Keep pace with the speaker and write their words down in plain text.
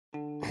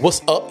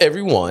What's up,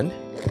 everyone?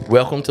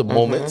 Welcome to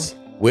Moments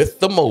with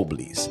the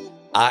Mobleys.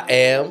 I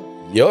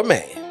am your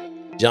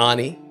man,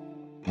 Johnnie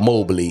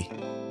Mobley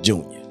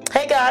Jr.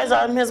 Hey guys,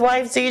 I'm his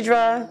wife,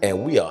 Deirdra.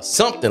 And we are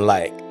something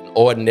like an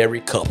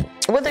ordinary couple.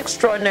 With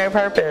extraordinary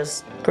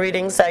purpose.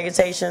 Greetings,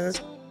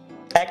 salutations,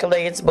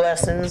 accolades,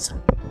 blessings,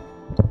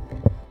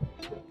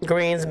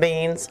 greens,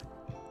 beans,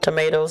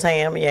 tomatoes,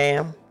 ham,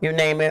 yam, you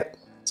name it.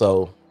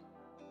 So,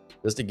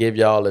 just to give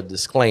y'all a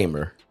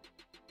disclaimer,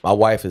 my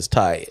wife is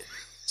tired.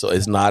 So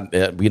it's not,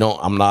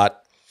 I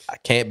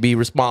can't be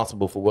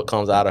responsible for what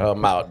comes out of her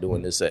mouth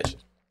during this session.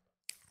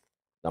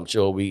 I'm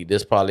sure what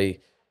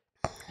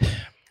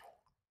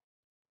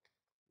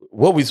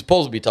we're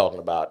supposed to be talking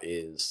about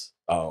is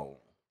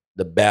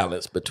the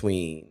balance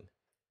between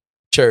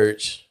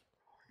church,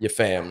 your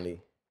family,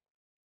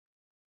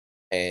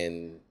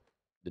 and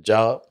the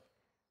job.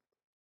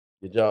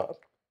 Your job.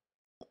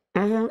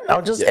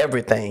 Oh, just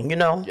everything,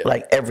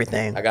 like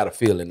everything. I got a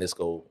feeling this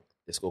go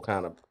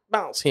kind of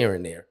bounce here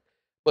and there.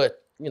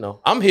 But,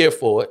 I'm here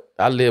for it.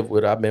 I've been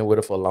with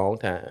her for a long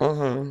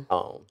time.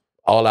 All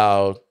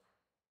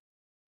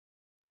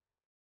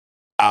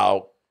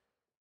our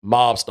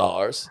mob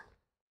stars,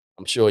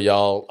 I'm sure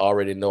y'all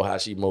already know how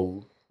she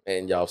moved,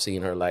 and y'all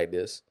seen her like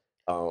this.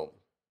 Y'all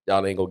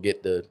ain't gonna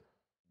get the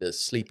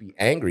sleepy,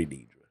 angry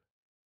Deirdra,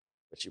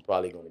 but you're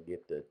probably gonna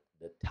get the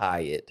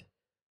tired,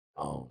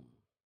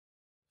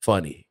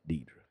 funny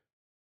Deirdra.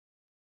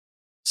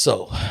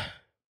 So,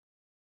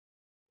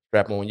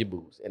 strap on your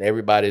boots. And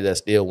everybody that's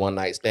still one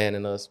night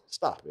standing us,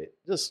 stop it.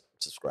 Just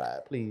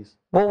subscribe, please.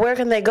 Well, where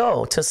can they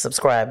go to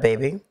subscribe,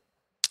 baby?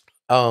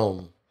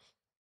 YouTube.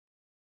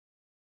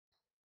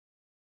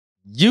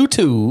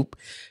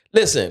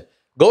 Listen,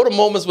 go to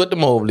Moments with the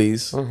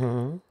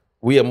Mobleys.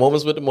 We are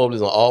Moments with the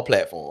Mobleys on all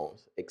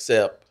platforms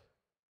except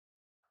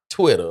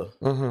Twitter,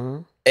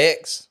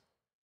 X.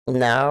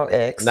 Now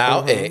X.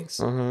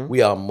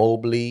 We are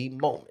Mobley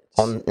Moments.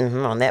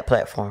 On that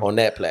platform. On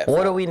that platform.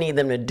 What do we need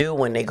them to do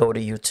when they go to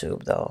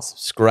YouTube, though?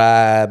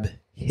 Subscribe,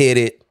 hit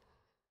it,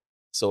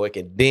 so it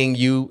can ding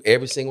you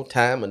every single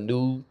time a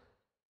new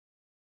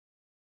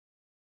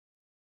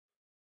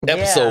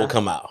episode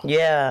come out.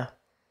 Yeah.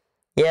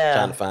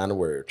 Trying to find the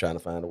word.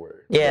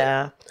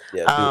 Yeah. Do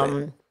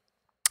that.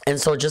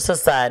 And so just a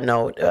side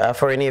note,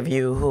 for any of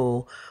you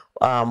who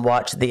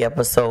watched the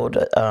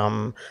episode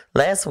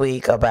last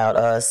week about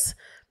us,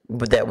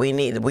 that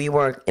we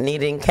were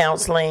needing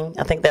counseling.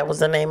 I think that was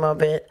the name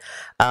of it.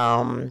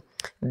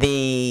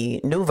 The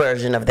new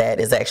version of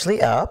that is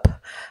actually up.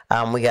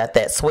 We got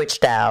that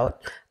switched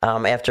out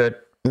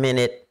after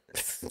minute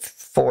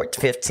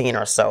 15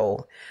 or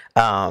so.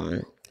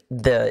 I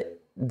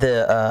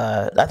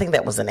think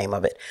that was the name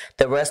of it.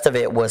 The rest of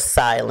it was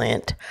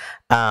silent.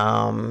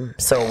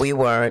 So we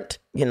weren't,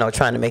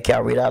 trying to make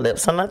y'all read our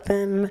lips or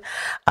nothing.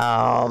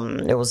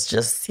 It was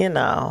just,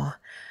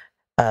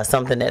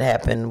 something that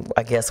happened,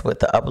 I guess, with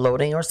the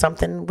uploading or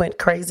something went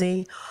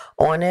crazy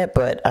on it,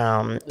 but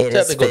it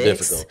is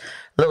fixed.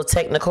 Little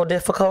technical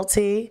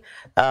difficulty.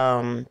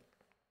 Thanks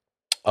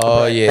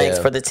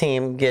for the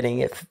team getting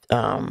it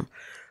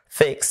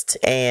fixed,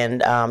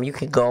 and you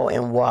can go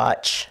and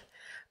watch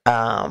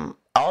all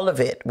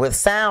of it with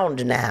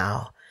sound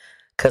now.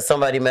 Because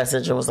somebody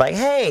messaged and was like,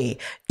 "Hey,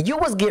 you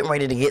was getting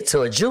ready to get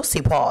to a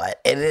juicy part,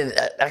 and then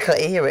I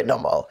couldn't hear it no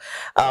more."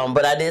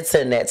 But I did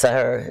send that to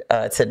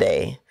her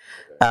today.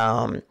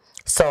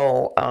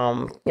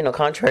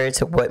 Contrary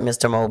to what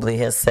Mr. Mobley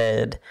has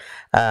said,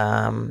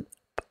 I'm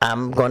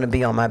going to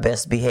be on my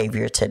best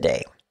behavior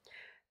today.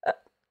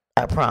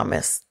 I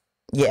promise.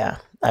 Yeah,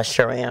 I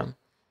sure am.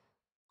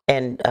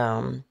 And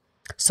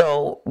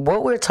so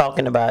what we're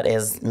talking about,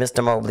 as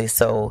Mr. Mobley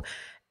so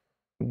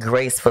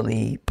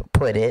gracefully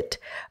put it,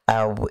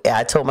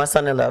 I told my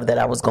son-in-law that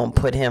I was going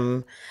to put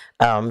him,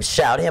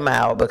 shout him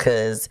out,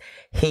 because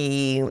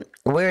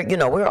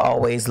we're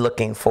always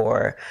looking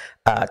for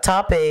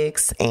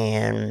topics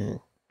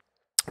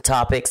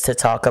to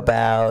talk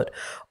about,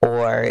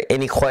 or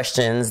any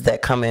questions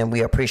that come in.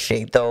 We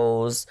appreciate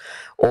those.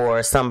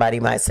 Or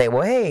somebody might say,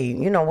 well, hey,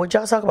 would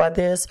y'all talk about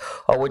this,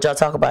 or would y'all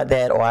talk about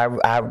that, or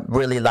I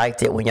really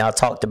liked it when y'all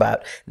talked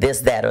about this,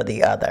 that, or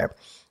the other.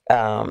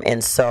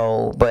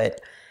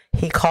 But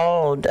he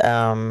called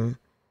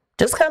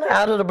just kind of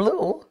out of the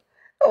blue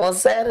on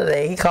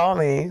Saturday. He called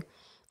me,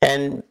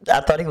 and I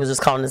thought he was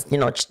just calling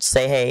to,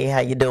 say, hey, how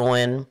you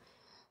doing?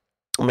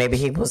 Maybe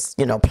he was,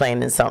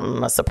 planning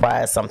something, a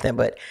surprise, something.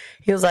 But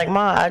he was like,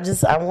 Ma, I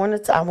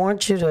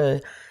want you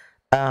to,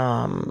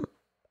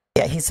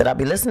 he said, I'll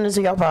be listening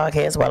to your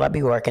podcast while I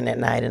be working at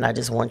night, and I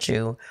just want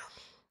you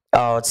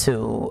all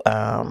to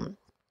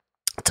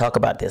talk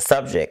about this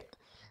subject.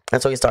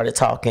 And so he started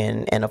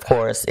talking, and of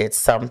course, it's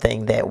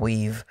something that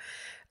we've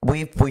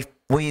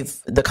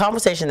the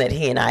conversation that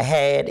he and I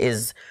had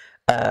is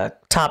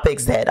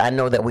topics that I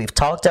know that we've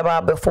talked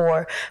about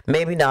before,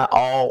 maybe not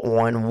all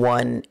on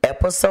one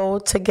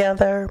episode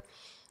together.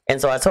 And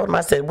so I told him,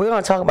 I said, we're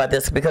going to talk about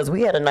this because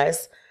we had a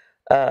nice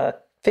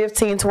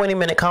 15,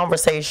 20-minute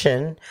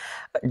conversation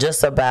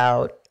just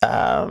about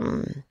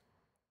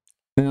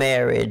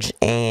marriage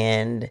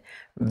and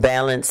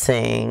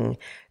balancing.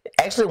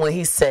 Actually, when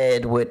he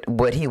said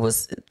what he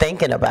was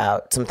thinking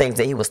about, some things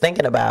that he was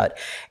thinking about,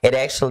 it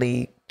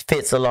actually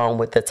fits along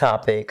with the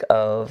topic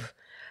of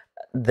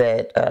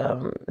that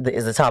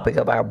is the topic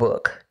of our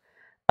book.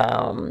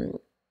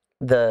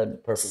 The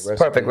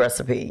perfect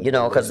recipe,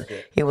 because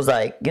he was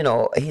like,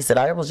 he said,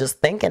 I was just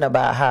thinking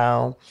about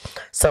how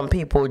some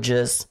people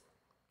just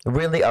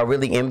really are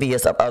really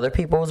envious of other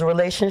people's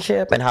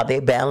relationship and how they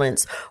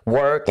balance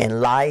work and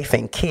life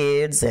and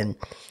kids and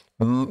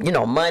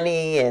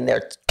money and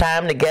their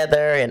time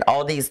together and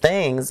all these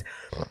things.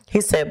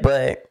 He said,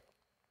 but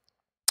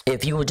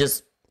if you would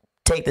just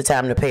take the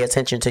time to pay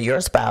attention to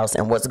your spouse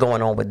and what's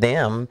going on with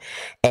them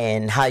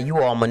and how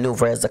you all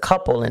maneuver as a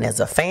couple and as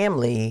a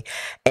family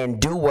and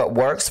do what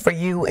works for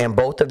you, and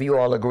both of you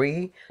all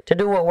agree to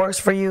do what works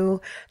for you,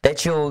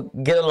 that you'll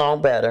get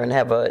along better and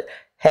have a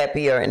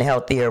happier and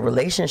healthier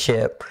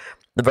relationship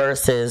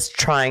versus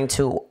trying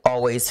to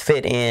always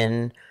fit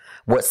in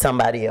what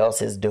somebody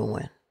else is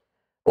doing,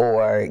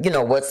 or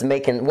what's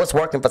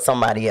working for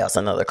somebody else,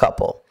 another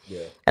couple.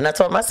 Yeah. And I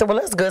told him, I said, well,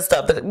 that's good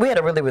stuff. We had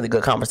a really, really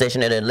good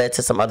conversation and it led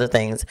to some other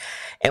things,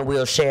 and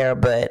we'll share.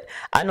 But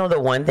I know the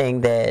one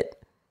thing that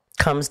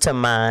comes to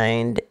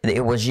mind,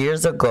 it was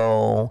years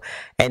ago,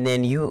 and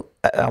then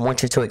I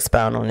want you to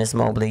expound on this,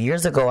 Mobley.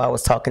 Years ago, I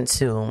was talking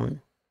to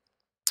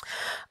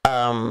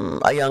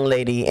a young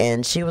lady,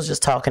 and she was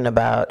just talking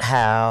about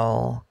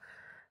how,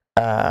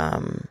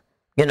 her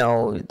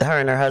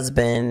and her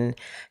husband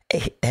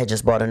had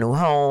just bought a new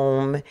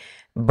home,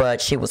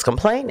 but she was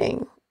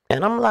complaining.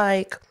 And I'm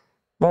like,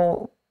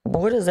 well,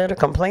 what is there to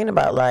complain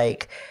about?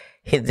 Like,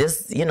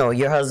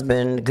 your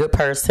husband, good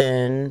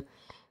person,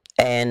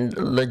 and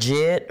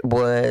legit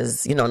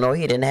was, no,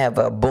 he didn't have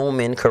a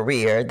booming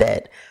career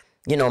that,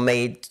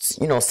 made,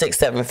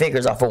 6-7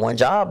 figures off of one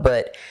job,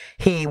 but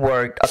he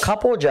worked a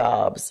couple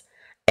jobs.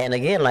 And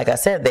again, like I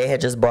said, they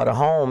had just bought a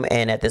home,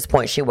 and at this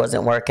point she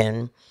wasn't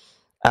working.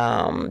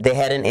 They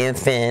had an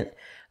infant.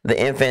 The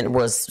infant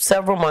was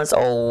several months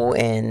old,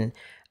 and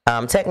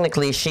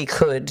technically she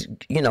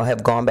could,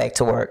 have gone back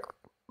to work,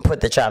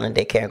 put the child in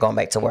daycare and gone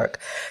back to work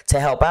to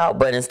help out.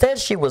 But instead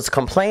she was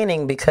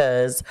complaining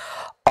because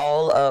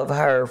all of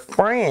her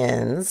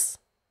friends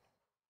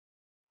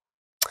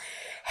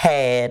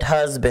had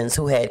husbands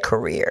who had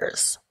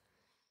careers,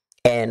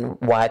 and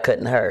why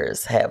couldn't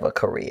hers have a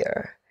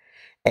career,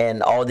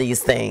 and all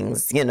these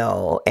things,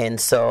 and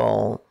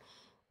so,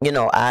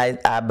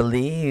 I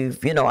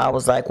believe, I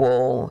was like,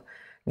 well,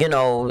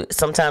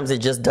 sometimes it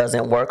just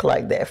doesn't work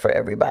like that for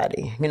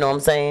everybody. You know what I'm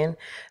saying?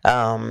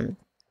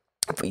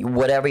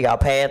 Whatever your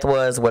path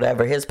was,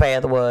 whatever his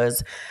path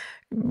was,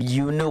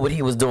 you knew what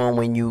he was doing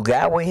when you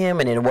got with him,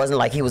 and it wasn't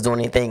like he was doing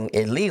anything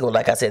illegal.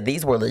 Like I said,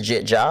 these were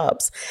legit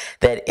jobs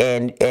that,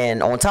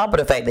 and on top of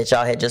the fact that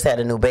y'all had just had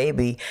a new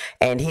baby,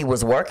 and he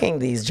was working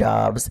these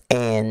jobs,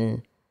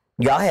 and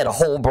y'all had a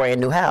whole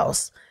brand new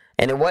house,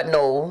 and it wasn't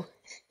no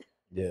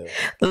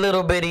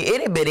little bitty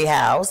itty bitty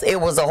house. It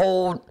was a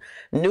whole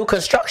new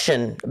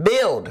construction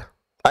build,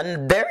 a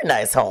very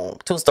nice home,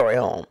 2-story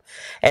home.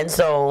 And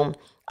so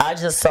I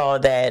just saw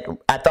that.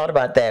 I thought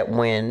about that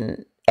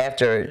when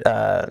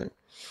after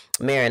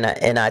Mary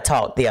and I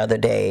talked the other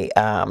day,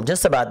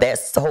 just about that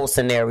whole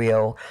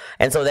scenario.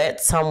 And so that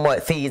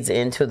somewhat feeds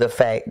into the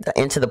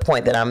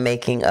point that I'm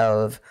making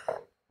of,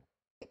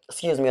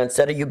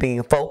 instead of you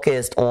being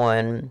focused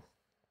on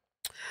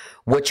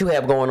what you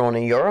have going on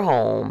in your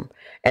home,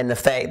 and the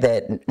fact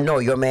that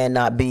your man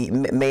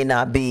may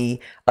not be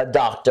a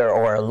doctor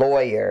or a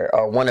lawyer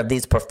or one of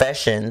these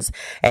professions,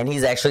 and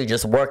he's actually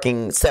just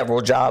working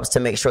several jobs to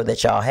make sure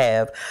that y'all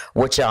have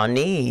what y'all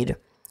need.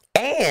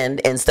 And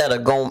instead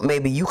of going,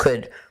 maybe you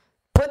could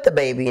put the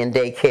baby in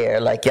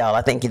daycare, like y'all,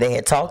 I think they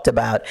had talked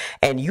about,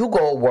 and you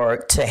go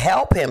work to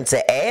help him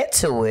to add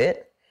to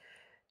it.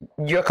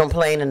 You're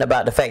complaining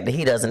about the fact that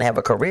he doesn't have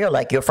a career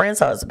like your friends'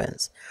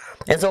 husbands.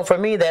 And so for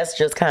me, that's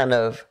just kind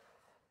of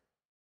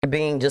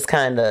being just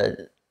kind of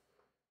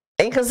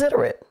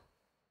inconsiderate.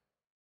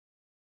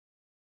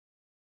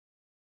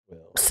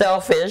 Well,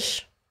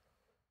 selfish.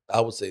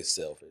 I would say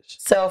selfish.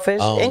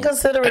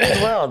 Inconsiderate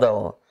as well,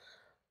 though.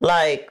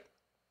 Like,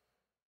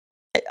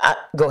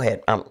 go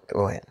ahead.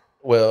 Go ahead.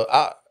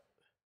 Well,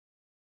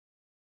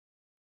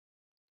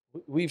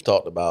 we've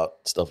talked about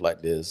stuff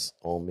like this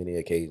on many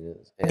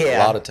occasions, and a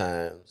lot of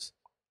times,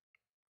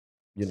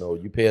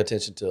 you pay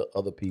attention to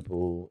other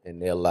people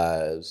and their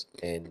lives,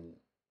 and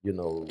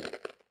you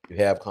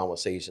have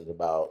conversations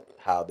about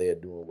how they're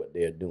doing what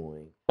they're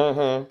doing,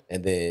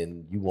 and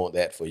then you want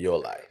that for your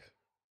life.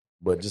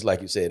 But just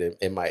like you said,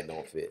 it might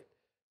not fit.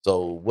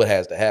 So what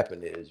has to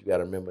happen is you got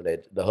to remember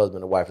that the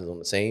husband and wife is on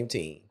the same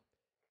team,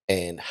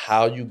 and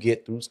how you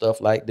get through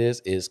stuff like this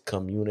is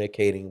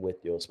communicating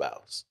with your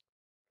spouse.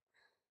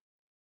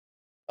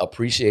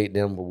 Appreciate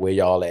them where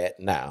y'all at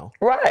now.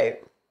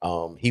 Right.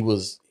 He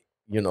was,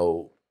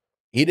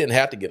 he didn't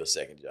have to get a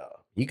second job.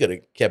 He could have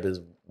kept his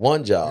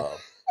one job,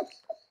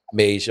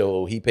 made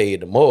sure he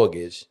paid the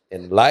mortgage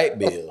and the light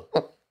bill,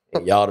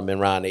 and y'all have been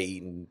around there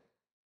eating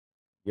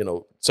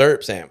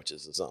syrup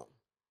sandwiches or something.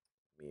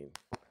 I mean,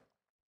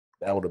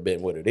 that would have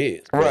been what it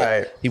is. But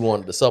Right. he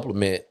wanted to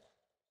supplement,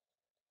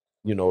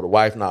 the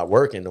wife not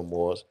working no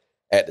more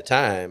at the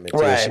time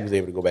until she was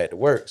able to go back to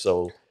work.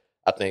 So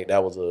I think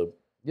that was a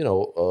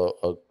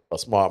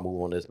smart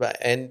move on this.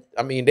 And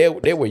I mean, they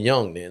were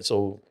young then.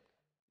 So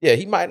yeah,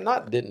 he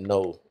didn't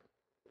know,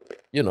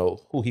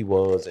 who he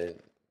was and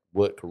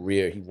what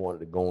career he wanted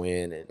to go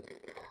in and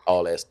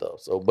all that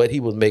stuff. So, but he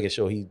was making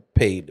sure he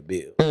paid the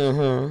bill.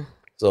 Mm-hmm.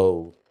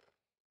 So,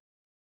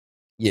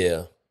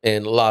 yeah,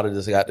 and a lot of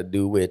this got to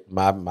do with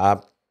my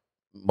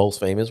most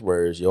famous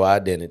words: your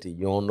identity.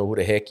 You don't know who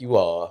the heck you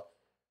are,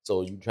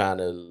 so you trying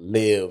to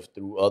live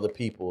through other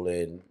people,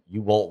 and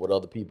you want what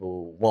other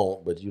people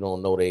want, but you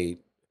don't know they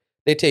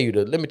tell you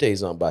to. Let me tell you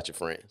something about your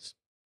friends.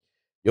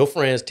 Your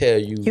friends tell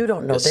you you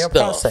don't know their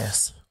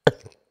process,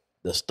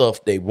 the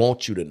stuff they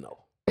want you to know.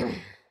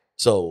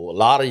 So a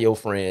lot of your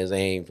friends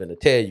ain't finna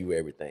tell you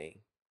everything.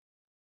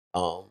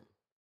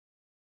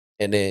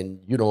 And then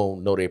you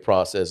don't know their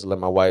process, like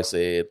my wife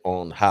said,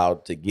 on how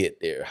to get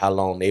there, how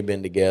long they've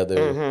been together.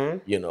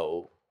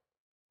 Mm-hmm.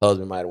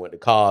 Husband might have went to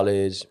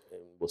college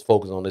and was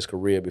focused on his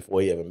career before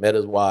he ever met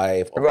his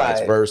wife, or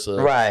vice versa.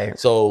 Right.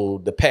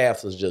 So the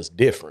paths is just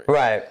different.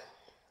 Right.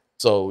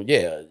 So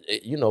yeah,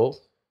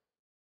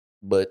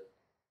 but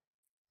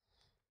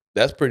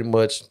that's pretty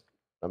much,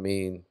 I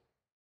mean,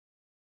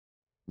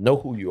 know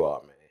who you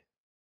are, man.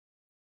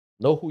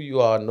 Know who you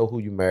are, know who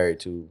you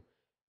married to,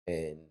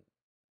 and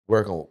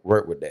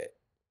work with that.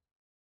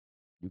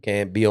 You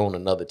can't be on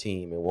another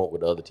team and want what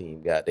the other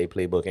team got. They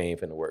playbook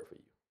ain't finna work for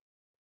you.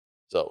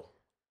 So,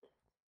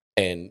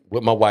 and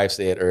what my wife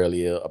said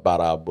earlier about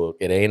our book,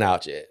 it ain't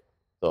out yet.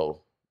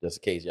 So just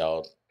in case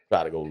y'all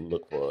try to go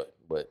look for it,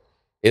 but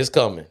it's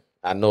coming.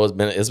 I know it's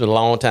been a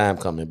long time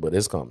coming, but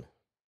it's coming.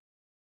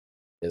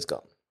 It's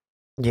coming.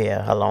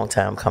 Yeah, a long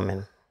time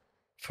coming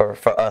for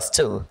us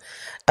too.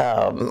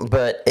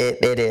 But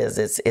it is.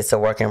 It's a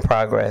work in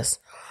progress.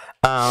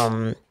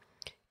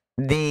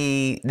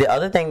 The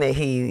other thing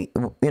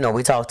that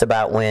we talked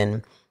about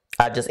when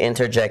I just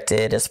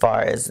interjected as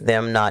far as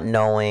them not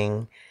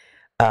knowing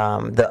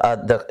the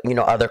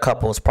other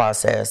couples'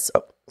 process.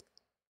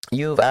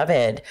 I've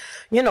had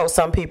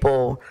some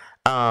people,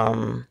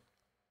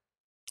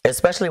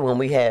 especially when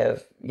we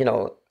have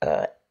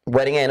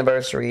wedding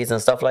anniversaries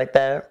and stuff like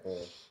that.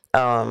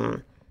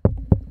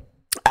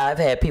 I've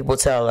had people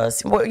tell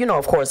us, well,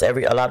 of course, a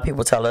lot of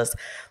people tell us,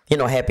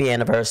 happy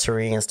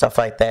anniversary and stuff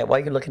like that. Why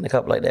are you looking at the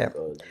cup like that?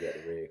 You got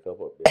the red cup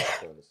up there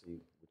trying to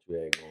see what you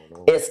had going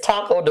on. It's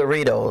Taco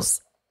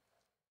Doritos.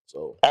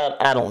 So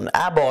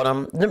I bought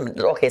them.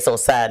 Okay, so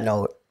side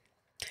note.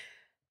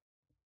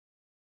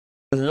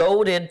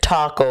 Loaded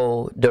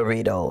Taco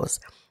Doritos.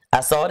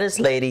 I saw this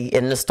lady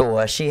in the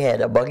store. She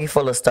had a buggy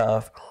full of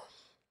stuff.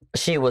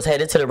 She was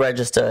headed to the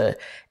register,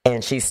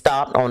 and she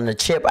stopped on the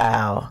chip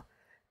aisle.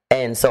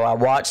 And so I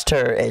watched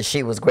her as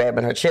she was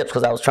grabbing her chips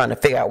because I was trying to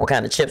figure out what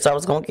kind of chips I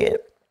was going to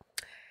get.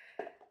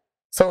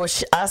 So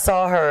I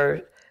saw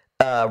her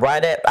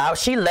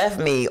she left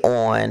me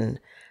on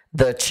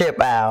the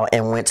chip aisle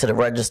and went to the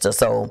register.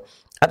 So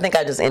I think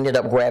I just ended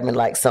up grabbing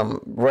like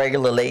some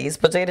regular Lay's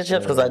potato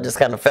chips because I just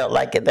kind of felt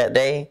like it that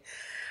day.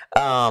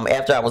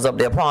 After I was up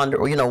there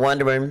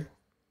wondering.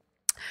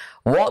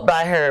 Walked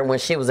by her when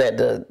she was at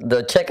the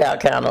checkout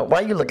counter.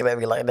 Why are you looking at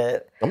me like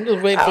that? I'm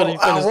just waiting for you to finish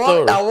the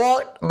story. I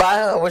walked by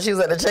her when she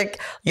was at the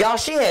check. Y'all,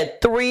 she had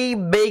 3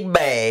 big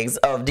bags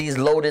of these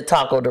loaded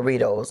Taco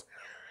Doritos.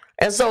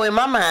 And so in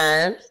my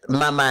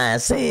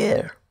mind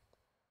said,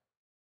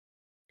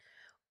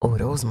 oh,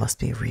 those must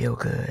be real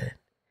good.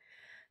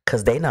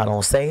 Because they not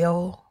on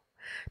sale.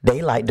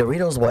 They like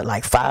Doritos,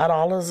 like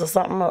 $5 or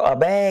something a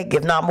bag,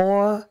 if not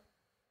more?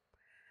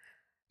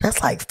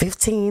 That's like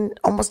 $15,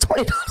 almost $20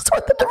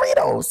 worth of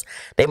Doritos.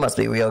 They must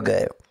be real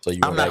good. So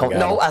I'm not gonna.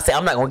 No, I say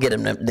I'm not gonna get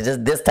them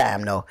this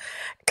time, no,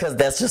 because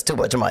that's just too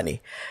much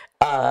money.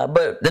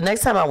 But the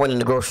next time I went in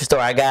the grocery store,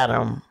 I got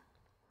them.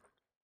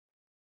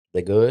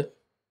 They good?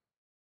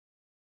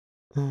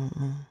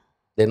 Mm-mm.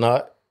 They're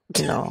not.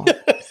 No.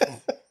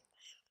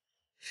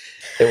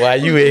 And why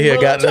you in here?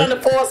 I'm trying to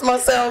force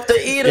myself to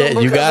eat them. Yeah,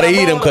 you gotta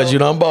eat them because you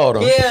done bought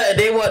them. Yeah,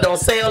 they weren't on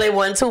sale. They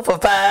wasn't 2 for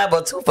 $5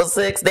 or 2 for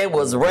 $6. They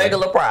was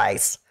regular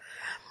price.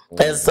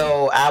 And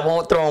so I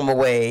won't throw them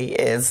away.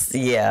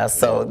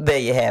 So there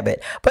you have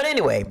it. But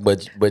anyway,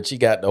 but you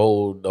got the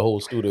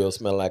whole studio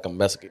smelling like a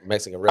Mexican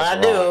restaurant.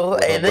 I do,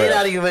 and they're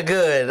not even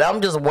good.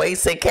 I'm just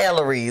wasting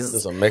calories.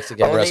 It's a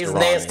Mexican on restaurant.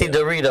 These nasty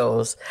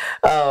Doritos.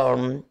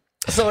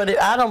 So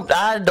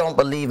I don't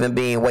believe in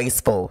being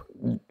wasteful,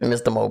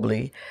 Mr.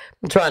 Mobley.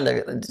 I'm trying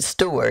to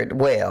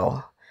steward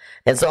well,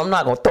 and so I'm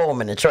not gonna throw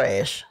them in the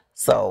trash.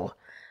 So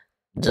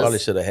probably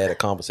should have had a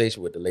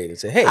conversation with the lady and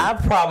said, "Hey, I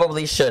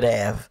probably should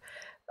have."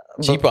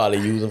 She probably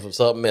use them for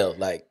something else,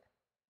 like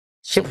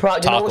she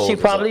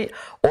probably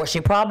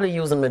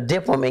use them to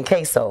dip them in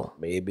queso.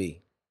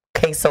 Maybe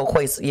queso.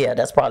 Yeah,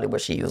 that's probably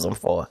what she used them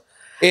for.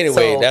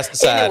 Anyway, that's the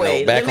side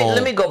note.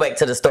 Let me go back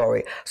to the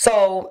story.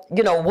 So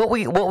what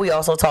we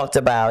also talked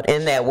about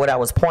in that, what I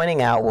was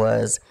pointing out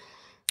was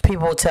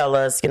people tell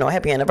us,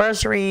 happy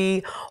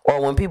anniversary, or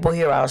when people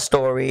hear our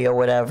story or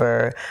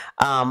whatever,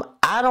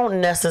 I don't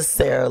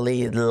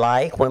necessarily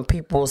like when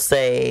people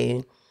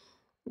say,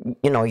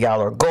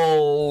 y'all are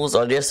goals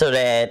or this or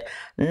that.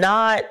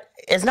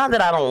 It's not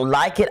that I don't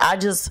like it. I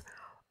just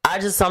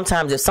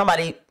sometimes, if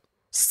somebody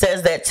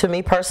says that to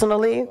me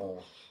personally,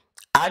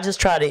 I just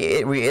try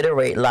to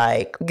reiterate,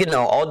 like,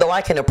 although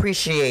I can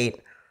appreciate,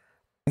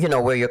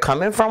 where you're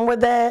coming from with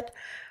that,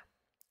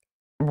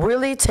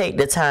 really take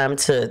the time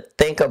to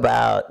think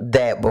about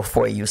that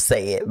before you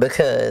say it.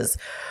 Because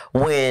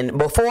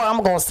before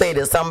I'm going to say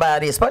to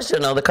somebody, especially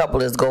another couple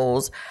that's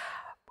goals,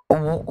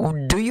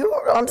 do you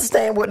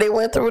understand what they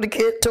went through to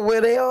get to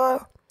where they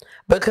are?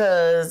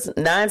 Because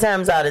 9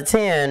 times out of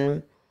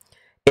 10,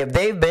 if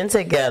they've been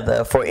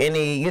together for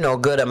any,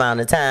 good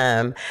amount of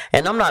time,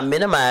 and I'm not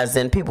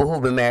minimizing people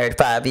who've been married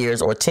 5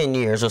 years or 10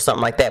 years or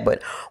something like that,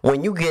 but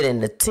when you get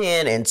into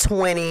 10 and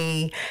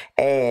 20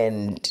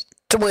 and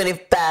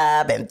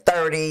 25 and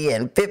 30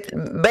 and 50,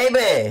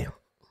 baby,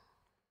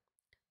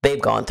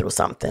 they've gone through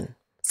something.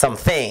 Some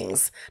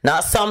things,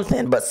 not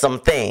something, but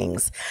some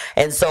things.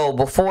 And so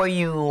before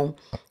you,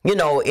 and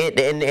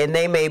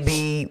they may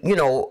be,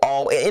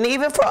 and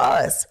even for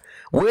us,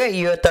 we're at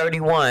year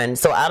 31.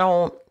 So I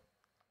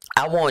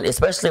want,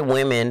 especially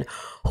women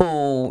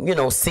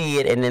who, see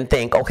it and then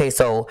think, okay,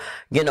 so,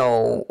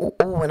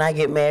 when I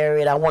get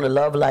married, I want to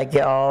love like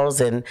y'all's.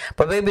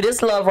 But baby,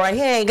 this love right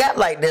here ain't got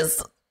like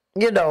this,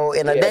 in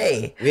a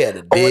day. We had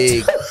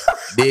to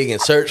dig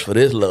and search for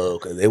this love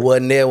because it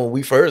wasn't there when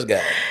we first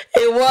got it.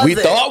 It wasn't. We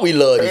thought we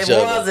loved each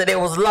other. It wasn't. It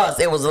was lust.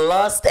 It was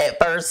lust at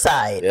first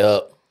sight.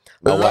 Yep.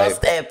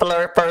 Lust at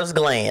first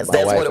glance.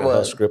 That's what it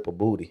was. Her strip of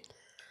booty.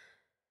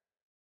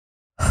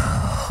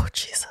 Oh,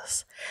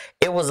 Jesus.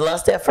 It was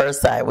lust at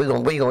first sight. We're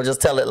gonna just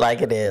tell it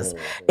like it is.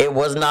 Mm-hmm. It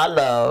was not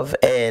love.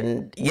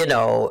 And,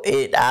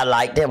 I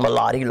liked him a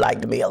lot. He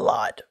liked me a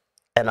lot.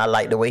 And I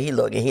liked the way he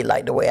looked, and he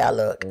liked the way I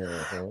look.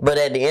 Mm-hmm. But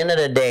at the end of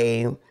the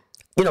day,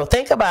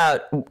 think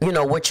about,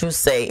 what you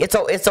say.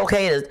 It's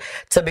okay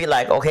to be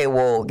like, okay,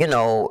 well,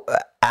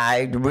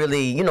 I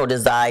really,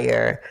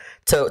 desire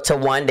to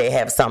one day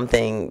have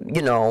something,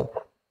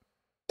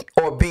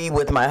 or be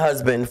with my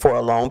husband for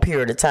a long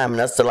period of time,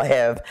 and us to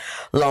have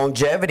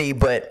longevity.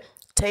 But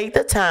take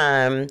the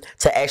time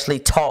to actually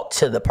talk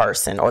to the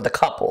person or the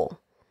couple,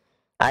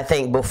 I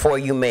think, before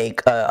you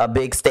make a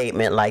big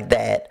statement like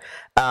that.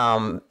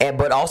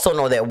 But also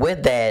know that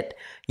with that,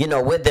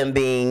 with them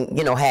being,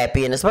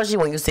 happy, and especially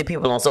when you see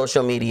people on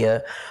social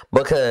media,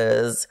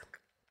 because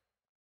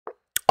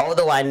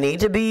although I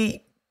need to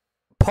be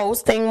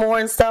posting more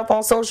and stuff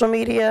on social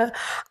media,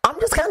 I'm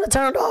just kind of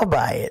turned off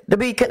by it,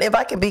 if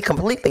I can be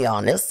completely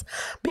honest,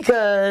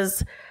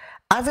 because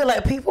I feel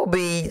like people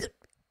be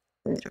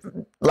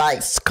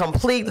like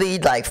completely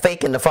like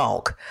faking the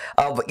funk.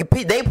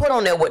 They put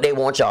on there what they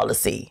want y'all to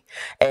see,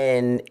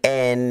 and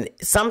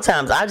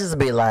sometimes I just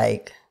be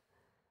like,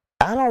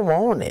 I don't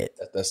want it.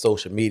 That's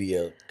social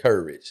media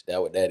courage. That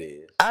what that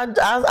is. I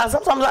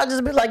sometimes I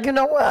just be like, you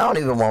know what? I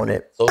don't even want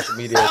it. Social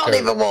media. I don't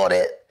even want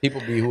it. People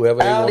be whoever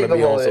they want to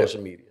be on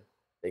social media.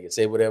 They can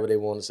say whatever they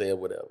want to say or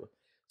whatever.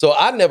 So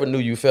I never knew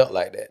you felt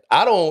like that.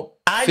 I don't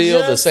feel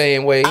the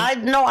same way. I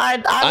ain't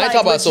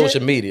talking about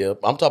social media.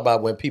 I'm talking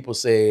about when people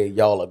say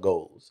y'all are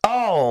goals.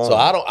 Oh. So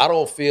I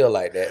don't feel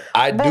like that.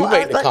 I do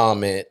make the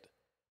comment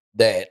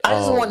that I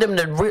just want them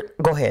to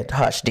go ahead.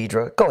 Hush,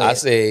 Deirdra. Go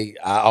ahead.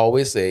 I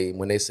always say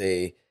when they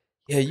say,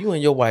 yeah, you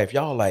and your wife,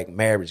 y'all like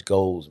marriage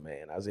goals,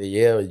 man. I say,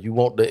 yeah, if you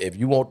want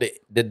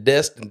the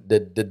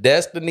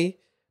destiny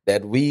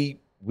that we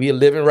are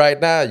living right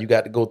now, you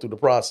got to go through the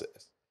process.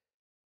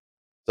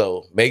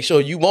 So make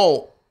sure you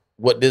want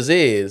what this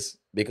is,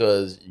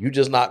 because you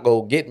just not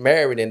go get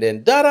married and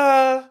then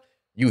da-da,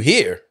 you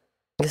here.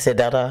 You said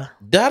da-da.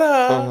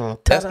 Da-da.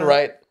 Mm-hmm. That's the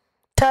right.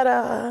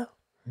 Ta-da.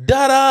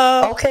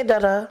 Da-da. Okay,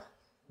 da-da.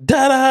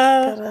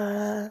 Da-da.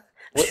 Da-da.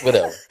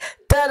 Whatever.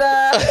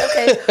 Da-da.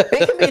 Okay.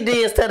 It can be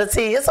D instead of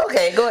T. It's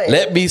okay. Go ahead.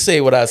 Let me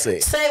say what I say.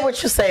 Say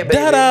what you say, baby.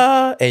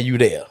 Da-da. And you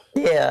there.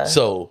 Yeah.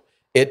 So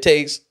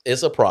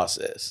it's a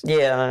process.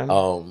 Yeah.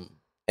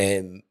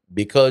 And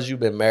because you've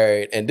been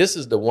married, and this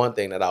is the one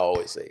thing that I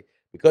always say,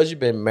 because you've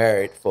been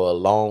married for a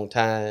long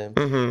time,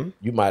 mm-hmm.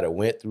 you might have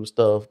went through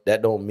stuff.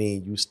 That don't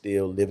mean you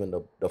still living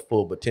the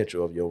full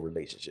potential of your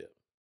relationship.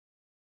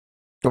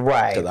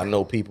 Right. Because I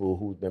know people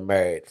who've been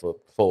married for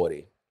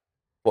 40,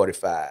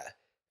 45,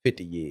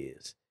 50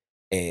 years,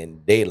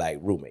 and they like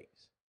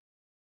roommates.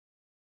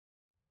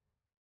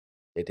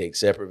 They take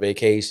separate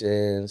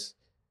vacations,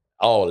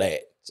 all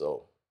that.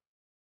 So,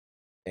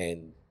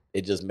 and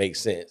it just makes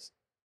sense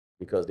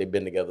because they've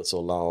been together so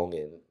long,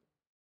 and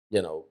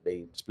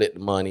they split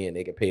the money and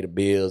they can pay the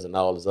bills and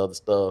all this other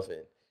stuff,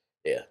 and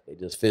yeah, they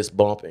just fist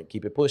bump and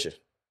keep it pushing.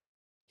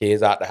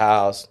 Kids out the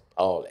house,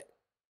 all that.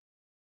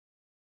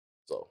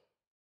 So,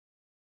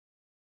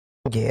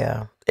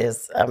 yeah,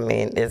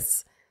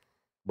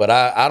 But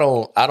I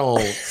don't I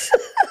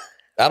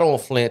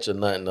don't flinch or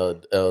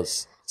nothing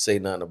else say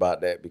nothing about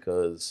that,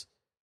 because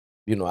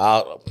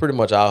pretty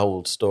much our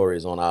whole story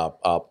is on our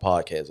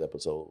podcast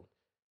episode.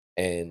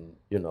 And,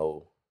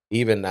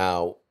 even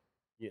now,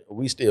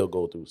 we still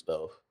go through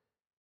stuff.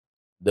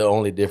 The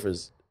only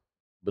difference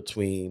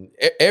between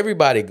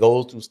everybody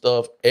goes through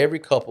stuff. Every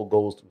couple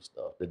goes through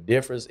stuff. The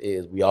difference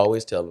is, we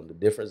always tell them, the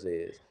difference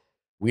is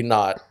we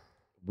not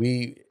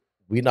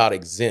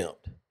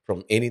exempt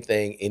from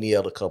anything any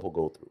other couple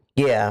go through.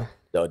 Yeah.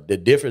 The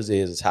difference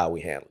is how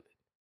we handle it.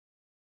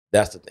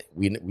 That's the thing.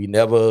 We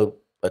never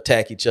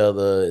attack each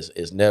other.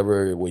 It's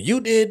never, well, you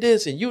did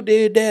this and you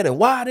did that and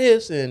why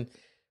this, and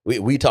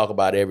we talk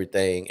about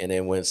everything. And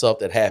then when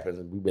something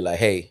happens, we be like,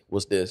 hey,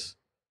 what's this?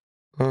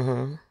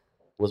 Mm-hmm.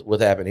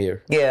 What happened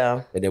here?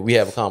 Yeah. And then we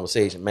have a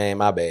conversation. Man,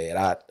 my bad.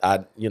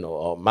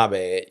 My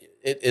bad.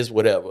 It's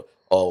whatever.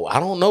 Oh, I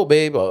don't know,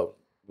 babe.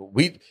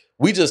 We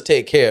just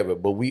take care of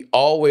it, but we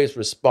always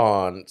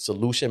respond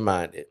solution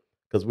minded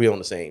because we're on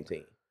the same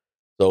team.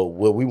 So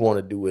what we want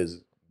to do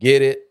is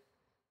get it,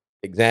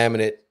 examine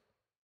it,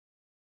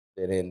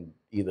 and then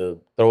either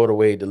throw it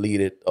away, delete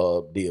it,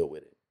 or deal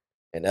with it.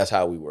 And that's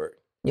how we work.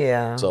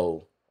 Yeah.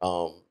 So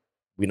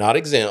we're not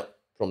exempt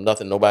from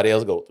nothing nobody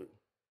else go through.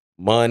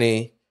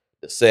 Money,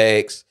 the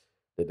sex,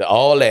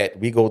 all that.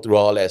 We go through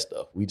all that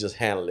stuff. We just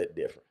handle it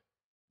different.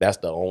 That's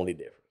the only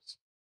difference.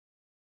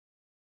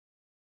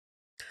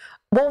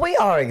 Well, we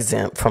are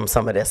exempt from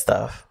some of that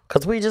stuff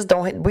because we just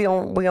don't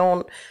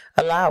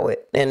allow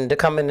it and to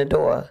come in the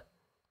door.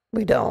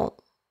 We don't.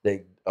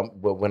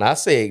 But when I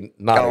say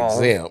not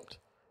exempt,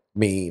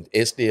 means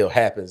it still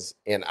happens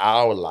in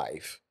our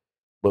life,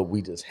 but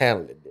we just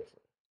handle it different.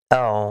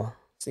 Oh.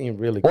 Seem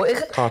really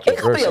controversial. It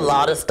could be a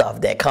lot of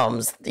stuff that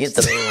comes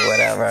through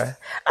whatever.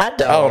 I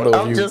don't know.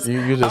 I'm just.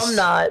 I'm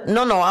not.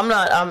 No. I'm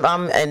not.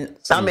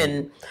 I'm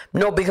in.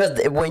 No, because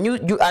when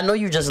you, I know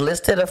you just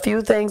listed a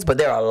few things, but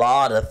there are a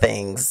lot of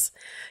things.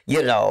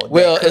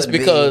 Well, it's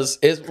because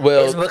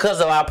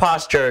of our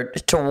posture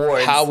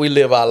towards how we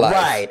live our life.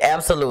 Right.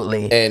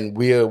 Absolutely. And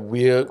we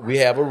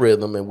have a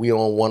rhythm, and we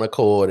on one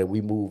accord, and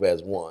we move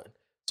as one.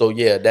 So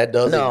yeah, that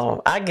doesn't.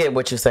 No, I get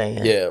what you're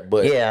saying. Yeah,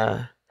 but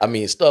yeah. I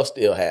mean, stuff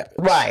still happens.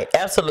 Right,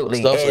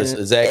 absolutely. Stuff is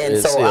exactly.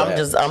 And so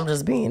I'm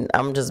just being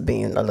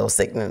a little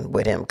sickening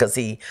with him because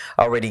he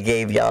already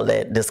gave y'all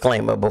that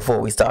disclaimer before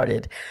we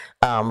started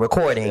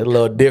recording. It's a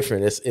little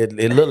different.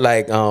 It looked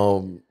like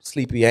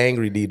sleepy,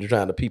 angry Deirdra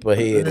trying to peep her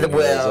head.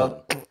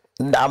 Well,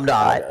 I'm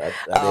not. I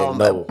didn't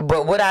know.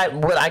 But what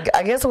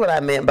I guess what I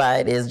meant by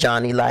it is,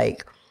 Johnny,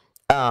 like,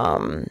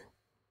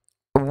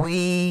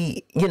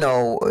 we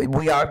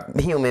are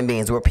human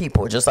beings. We're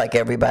people just like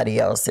everybody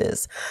else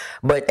is.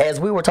 But as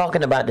we were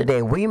talking about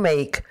today, we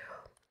make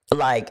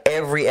like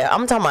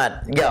I'm talking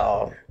about,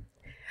 y'all,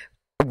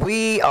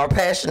 we are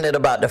passionate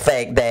about the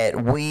fact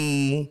that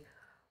we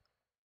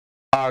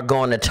are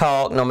going to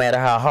talk no matter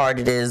how hard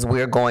it is.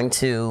 We're going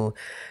to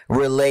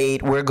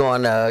relate. We're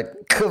going to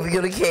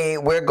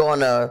communicate. We're going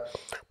to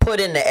put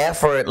in the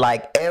effort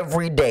like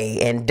every day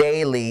and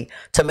daily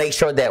to make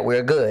sure that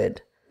we're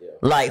good.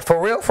 Like, for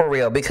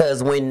real,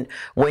 because when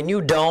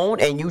you don't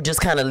and you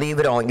just kind of leave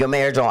it on your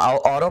marriage on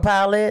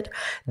autopilot,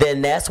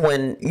 then that's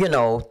when,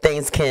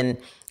 things can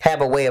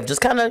have a way of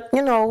just kind of,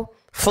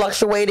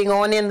 fluctuating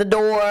on in the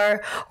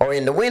door or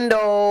in the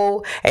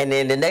window. And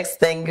then the next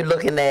thing you're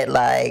looking at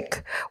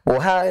like, well,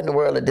 how in the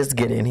world did this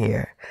get in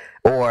here?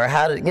 Or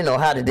how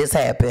did this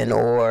happen?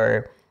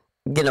 Or,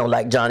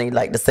 like Johnny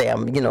like to say,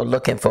 I'm,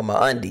 looking for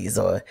my undies,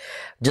 or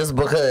just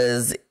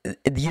because,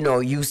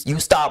 you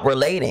stop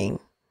relating.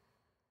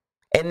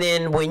 And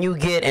then when you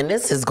get, and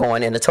this is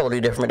going in a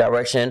totally different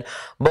direction,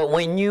 but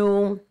when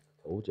you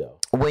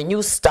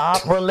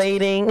stop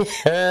relating,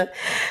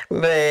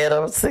 man,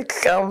 I'm sick.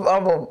 I'm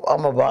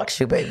a box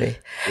you, baby.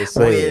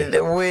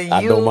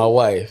 I know my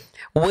wife.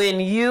 When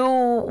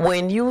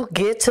you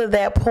get to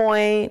that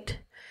point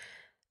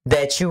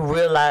that you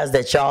realize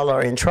that y'all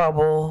are in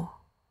trouble,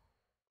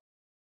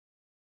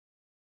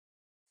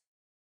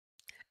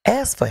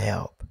 ask for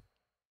help.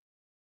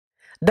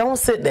 Don't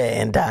sit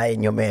there and die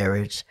in your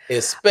marriage.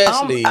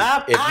 Especially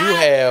if you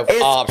have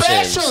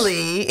options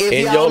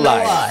in your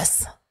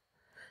life.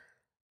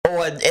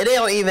 Or they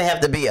don't even have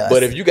to be us.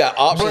 But if you got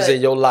options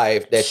in your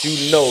life that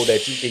you know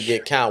that you can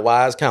get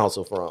wise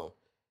counsel from,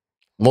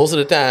 most of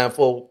the time,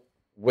 folks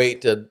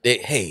wait till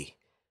hey,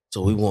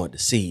 so we wanted to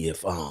see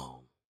if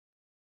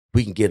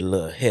we can get a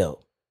little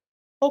help.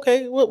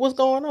 Okay, what's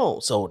going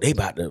on? So they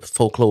about to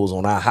foreclose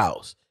on our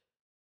house.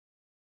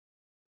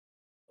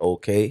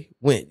 Okay,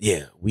 when?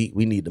 Yeah, we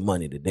need the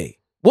money today.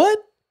 What?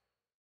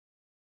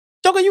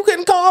 Joker, you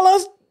couldn't call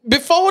us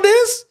before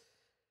this?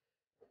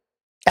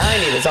 I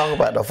ain't even talking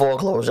about the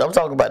foreclosure. I'm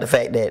talking about the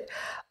fact that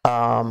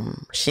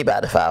she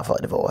about to file for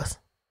a divorce.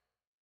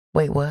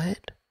 Wait, what?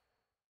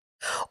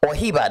 Or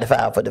he about to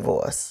file for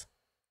divorce.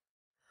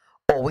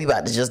 Or we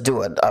about to just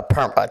do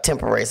a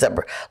temporary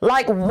separate.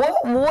 Like,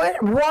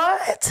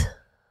 what?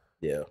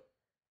 Yeah.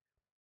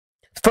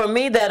 For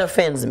me, that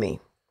offends me.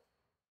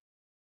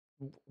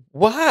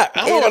 Why?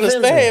 I don't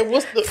understand.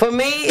 What's the... For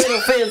me, it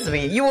offends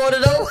me. You want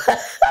to know?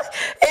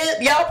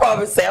 Y'all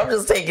probably say I'm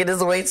just taking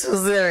this way too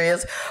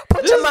serious.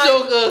 Put your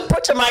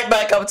mic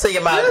back up to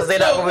your mouth because they're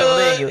not going to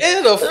believe you.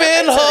 It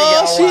offend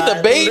her. She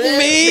debating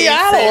me.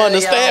 I don't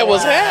understand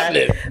what's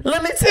happening.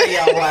 Let me tell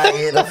y'all why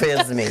it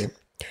offends me.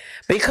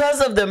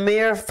 Because of the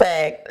mere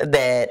fact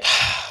that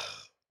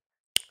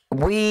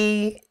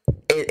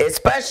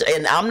especially,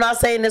 and I'm not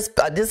saying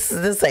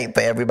this ain't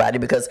for everybody,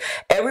 because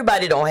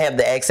everybody don't have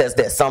the access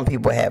that some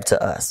people have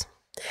to us.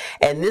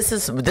 And this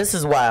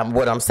is why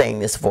what I'm saying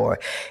this for.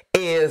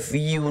 If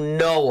you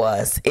know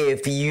us,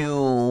 if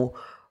you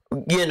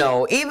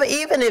know,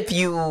 even if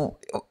you,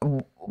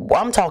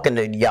 I'm talking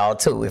to y'all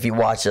too, if you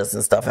watch us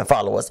and stuff and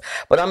follow us,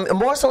 but I'm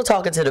more so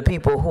talking to the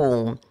people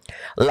who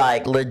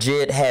like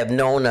legit have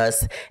known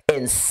us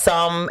at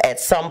some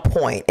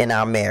point in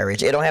our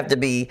marriage. It don't have to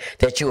be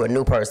that you're a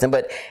new person,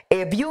 but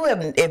if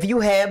you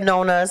have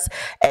known us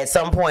at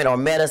some point or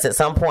met us at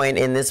some point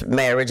in this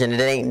marriage and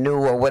it ain't new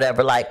or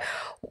whatever, like,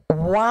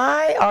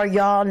 why are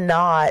y'all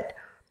not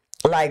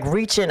like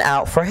reaching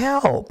out for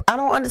help? I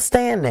don't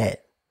understand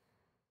that.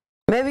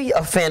 Maybe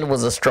offend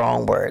was a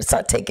strong word, so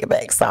I take it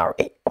back.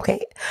 Sorry.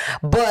 Okay.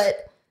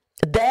 But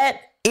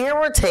that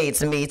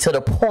irritates me to the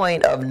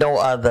point of no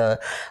other.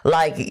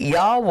 Like,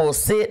 y'all will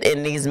sit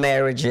in these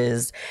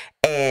marriages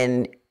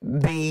and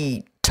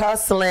be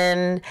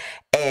tussling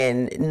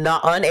and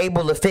not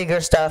unable to figure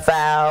stuff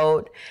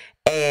out.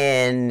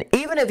 And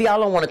even if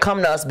y'all don't want to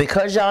come to us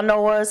because y'all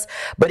know us,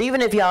 but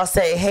even if y'all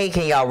say, hey,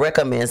 can y'all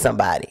recommend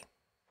somebody?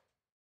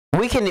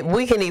 We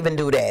can even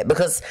do that,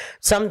 because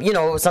some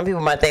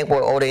people might think,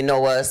 well, oh, they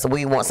know us,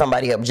 we want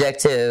somebody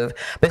objective,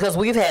 because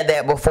we've had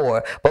that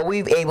before, but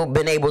we've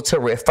been able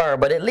to refer.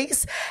 But at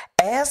least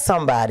ask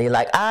somebody.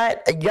 Like,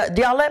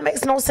 y'all, that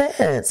makes no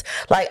sense.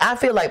 Like, I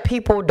feel like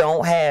people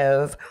don't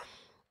have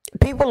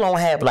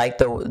like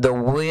the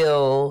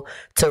will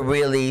to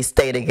really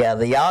stay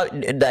together. Y'all,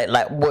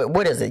 like,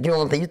 what is it?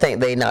 You think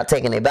they not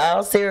taking their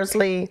vows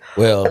seriously?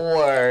 Well,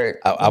 or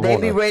they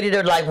be ready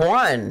to like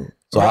run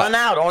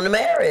out on the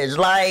marriage?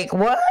 Like,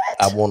 what?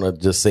 I want to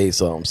just say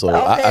something. So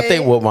okay. I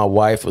think what my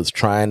wife was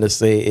trying to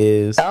say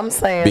is, I'm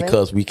saying,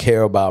 because we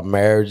care about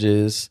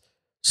marriages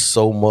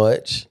so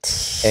much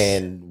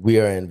and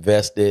we are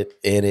invested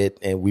in it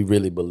and we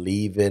really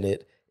believe in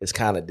it, it's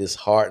kind of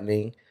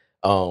disheartening.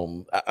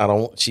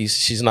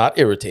 She's not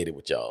irritated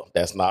with y'all.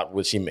 That's not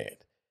what she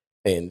meant.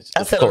 And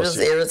I said I'm just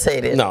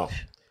irritated. No,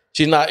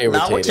 she's not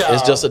irritated. Not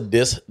it's just a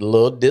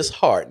little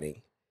disheartening.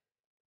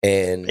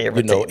 And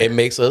irritated. It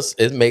makes us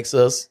a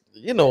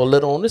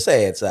little on the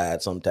sad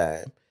side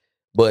sometimes.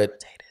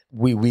 But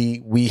we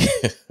we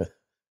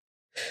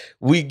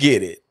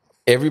get it.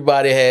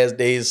 Everybody has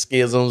their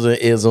schisms and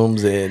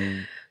isms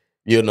and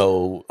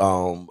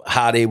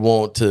how they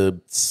want to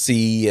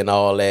see and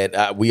all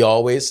that. We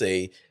always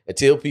say,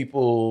 until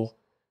people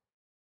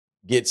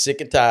get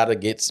sick and tired of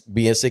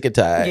being sick and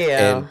tired,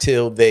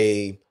 until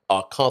they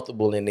are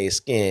comfortable in their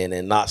skin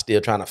and not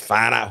still trying to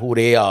find out who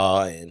they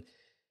are. And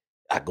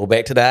I go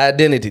back to the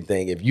identity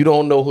thing. If you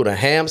don't know who the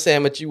ham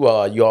sandwich you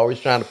are, you're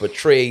always trying to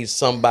portray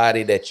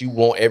somebody that you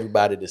want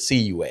everybody to see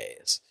you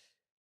as.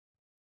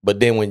 But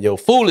then when your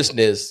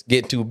foolishness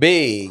get too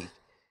big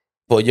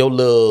for your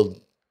little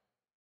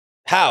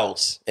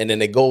house, and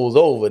then it goes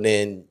over,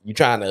 then you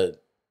trying to,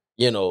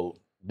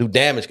 do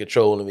damage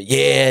control, and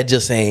it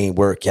just ain't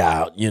work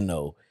out,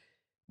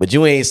 But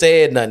you ain't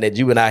said nothing that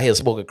you been out here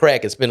smoking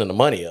crack and spending the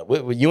money up.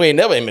 You ain't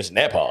never mentioned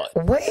that part.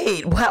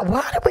 Wait,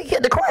 why did we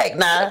get the crack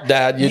now?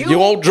 You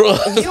want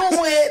drugs? You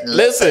went.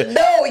 Listen,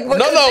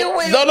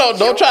 no,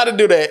 don't try to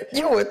do that.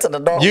 You went to the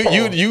dog.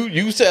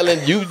 You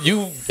selling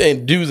you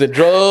and using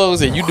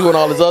drugs, and you doing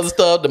all this other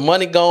stuff. The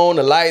money gone,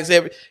 the lights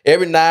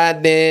every now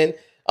and then.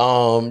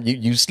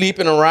 You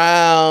sleeping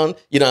around,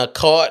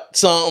 caught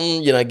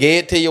something, get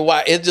it to your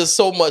wife. It's just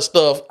so much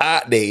stuff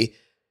out there.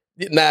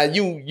 Now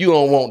you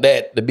don't want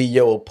that to be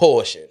your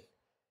portion,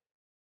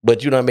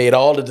 but you done made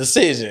all the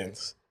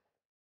decisions.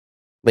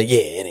 But it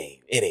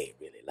ain't really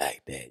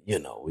like that.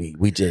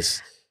 We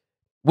just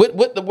what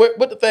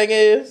the thing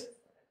is.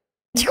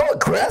 You're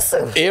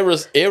aggressive.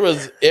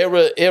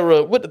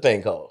 What the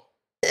thing called?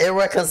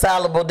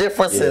 Irreconcilable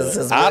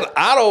differences. Yeah.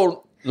 I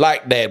don't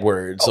like that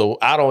word, so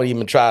I don't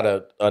even try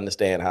to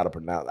understand how to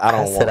pronounce it.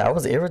 I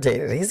was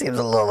irritated. He seems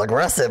a little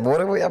aggressive. What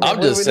are we? I'm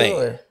just saying.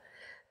 Doing?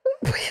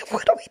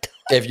 What are we doing?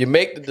 If you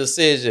make the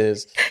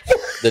decisions,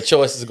 the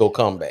choices go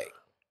come back.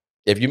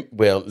 If you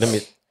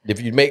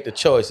make the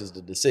choices,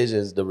 the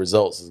decisions, the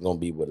results is gonna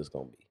be what it's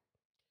gonna be.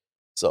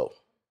 So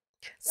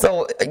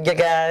you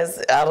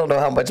guys, I don't know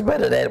how much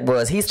better that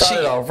was. He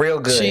started off real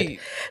good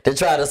to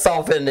try to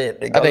soften it.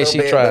 I think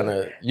she's trying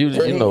to,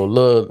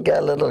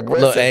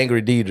 little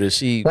angry Deirdra.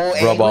 She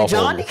rub off.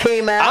 Johnnie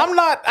came out.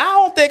 I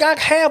don't think I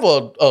have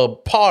a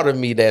part of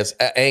me that's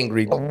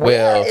angry.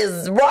 Where's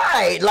this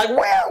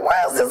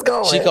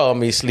going? She called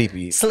me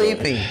sleepy.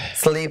 Sleepy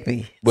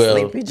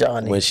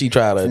Johnnie. When she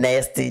tried to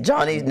nasty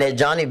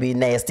Johnnie be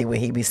nasty when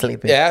he be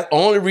sleeping. Yeah, the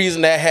only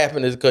reason that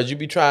happened is because you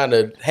be trying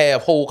to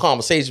have whole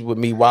conversations with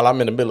me while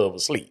I'm in the middle of a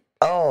sleep.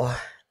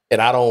 Oh.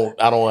 And I don't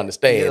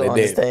understand. You don't and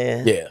then,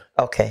 understand? Yeah.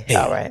 Okay. Hey.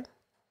 All right.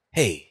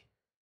 Hey,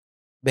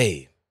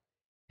 babe.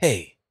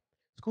 Hey,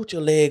 scoot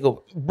your leg over.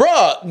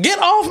 Bruh, get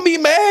off me,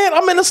 man.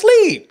 I'm in a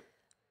sleep.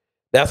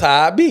 That's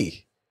how I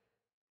be.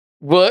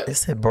 What? You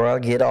said, bro,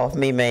 get off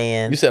me,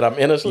 man. You said I'm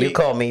in a sleep. You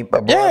called me a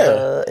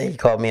brother. And you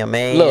called me a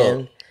man.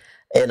 Look.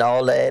 And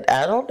all that.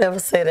 I don't ever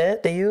say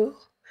that, do you?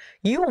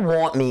 You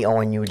want me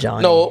on you,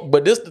 Johnny. No,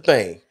 but this the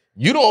thing.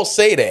 You don't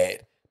say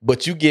that,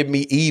 but you give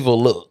me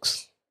evil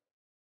looks.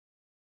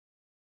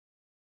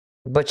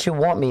 But you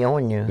want me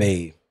on you.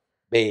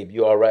 Babe,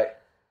 you all right?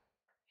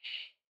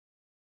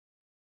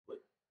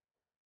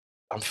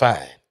 I'm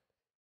fine.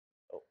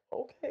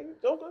 Okay.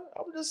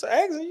 I'm just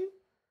asking you.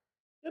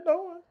 You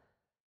know,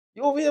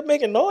 you over here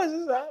making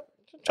noises. I'm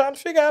trying to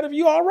figure out if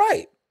you all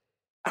right.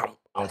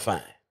 I'm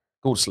fine.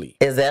 Go to sleep.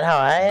 Is that how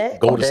I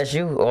act? Or that's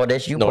you? Or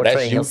that's you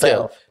portraying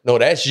yourself? No,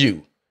 that's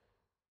you.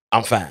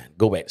 I'm fine.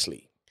 Go back to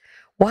sleep.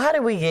 Well, how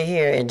did we get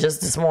here? And just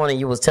this morning,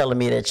 you was telling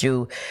me that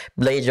you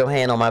laid your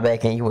hand on my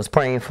back and you was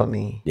praying for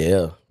me.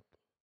 Yeah.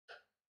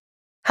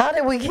 How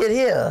did we get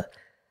here?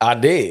 I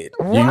did.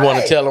 Right. You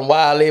want to tell them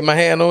why I laid my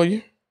hand on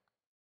you?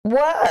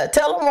 Why?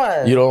 Tell them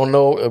why. You don't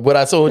know what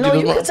I told you this morning? No,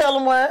 you morning? can tell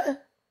them why.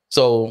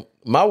 So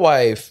my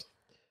wife,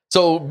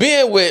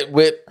 being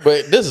with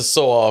this is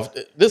so off.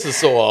 This is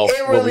so off.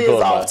 It really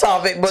is off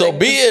topic. But so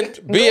being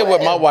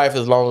with my wife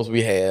as long as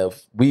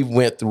we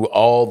went through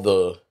all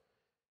the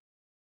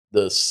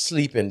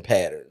sleeping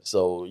patterns.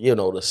 So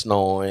the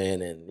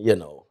snoring and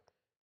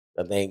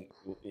I think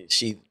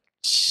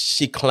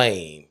she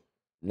claimed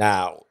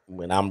now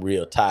when I'm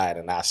real tired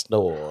and I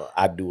snore,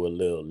 I do a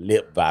little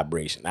lip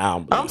vibration.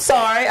 I'm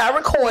sorry, I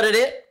recorded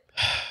it.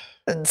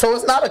 So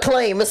it's not a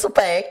claim, it's a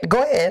fact.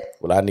 Go ahead.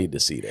 Well, I need to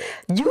see that.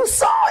 You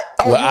saw it.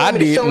 Oh, well, I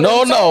did.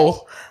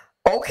 No.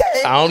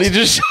 Okay. I don't need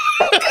you to show.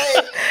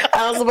 Okay.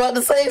 I was about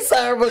to say,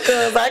 sir,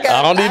 because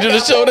I don't need you to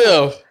show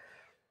them.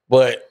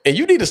 And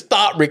you need to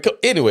stop.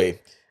 Anyway,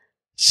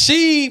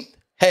 she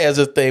has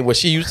a thing where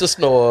she used to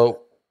snore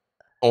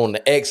on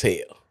the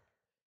exhale.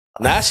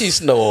 Now she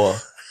snore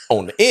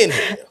on the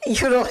inhale.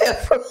 You don't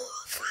have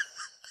proof.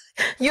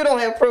 You don't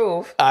have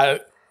proof.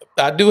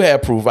 I do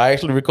have proof. I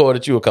actually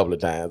recorded you a couple of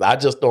times. I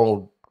just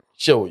don't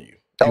show you.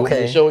 You want me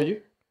to show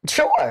you?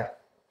 Sure.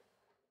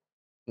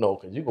 No,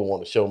 because you're going to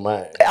want to show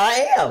mine.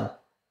 I am.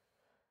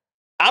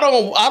 I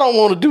don't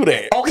want to do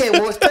that. Okay,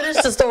 well,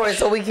 finish the story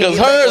so we can. Because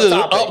hers is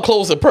up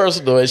close and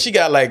personal, and she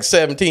got like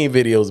 17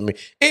 videos of me.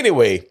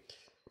 Anyway,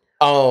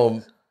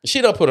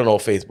 she done put it on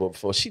Facebook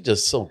before. She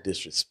just so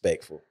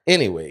disrespectful.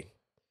 Anyway,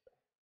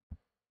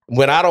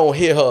 when I don't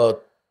hear her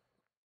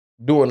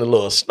doing a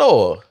little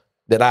snore,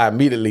 then I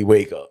immediately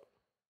wake up.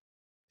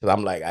 Because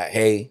I'm like,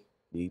 hey,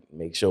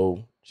 make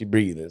sure she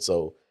breathing.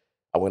 So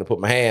I went to put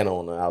my hand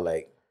on her. I was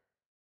like,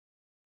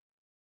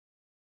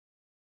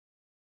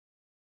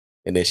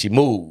 and then she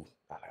moved.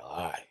 I'm like, all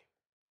right,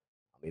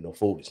 I mean, no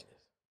foolishness.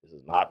 This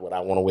is not what I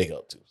want to wake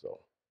up to. So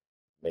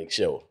make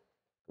sure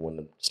when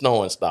the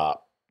snoring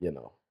stop,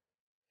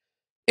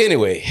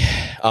 Anyway,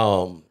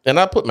 and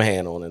I put my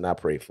hand on her and I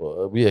pray for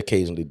her. We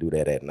occasionally do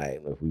that at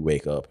night if we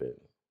wake up and,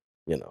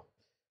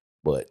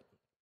 but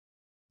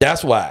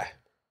that's why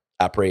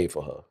I prayed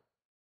for her.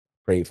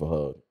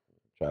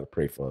 Try to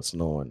pray for her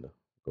snoring to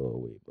go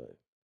away. But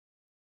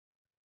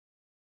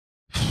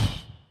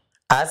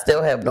I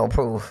still have no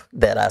proof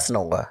that I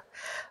snore.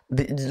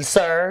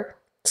 Sir.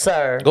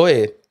 Go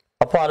ahead.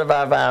 A part of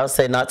our vows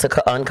say not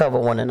to uncover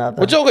one another.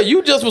 Well, Joker,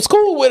 you just was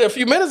cool with it a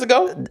few minutes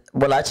ago.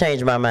 Well, I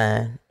changed my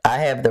mind. I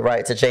have the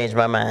right to change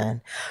my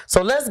mind.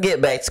 So let's get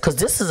back, because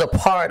this is a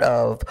part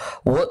of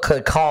what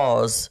could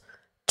cause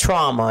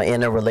trauma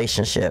in a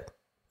relationship.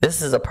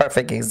 This is a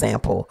perfect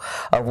example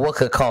of what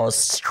could cause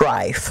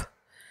strife.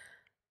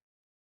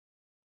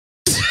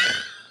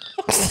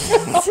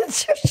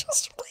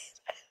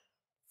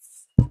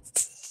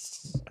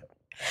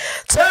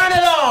 Turn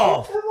it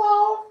off.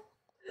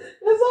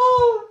 It's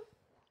off.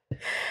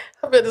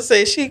 I better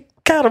say she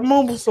kind of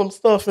mumbles some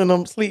stuff in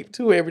them sleep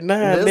too every now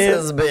and then. This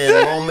has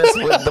been Moments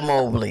with the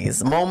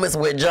Mobleys. Moments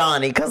with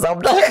Johnny, because I'm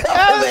not coming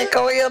back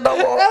on here no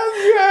more.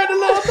 You heard a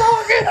little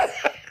talking.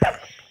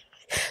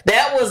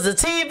 That was the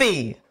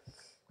TV.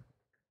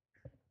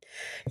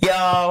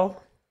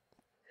 Y'all.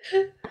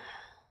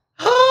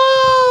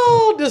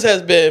 Oh, this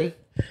has been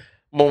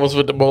Moments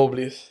with the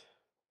Mobleys.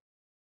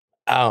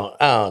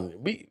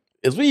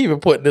 As we even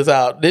put this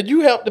out, did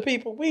you help the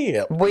people? We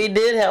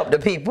did help the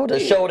people to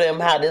show them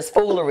how this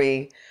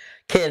foolery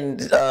can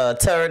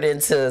turn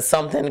into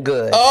something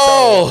good.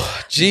 Oh,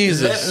 so,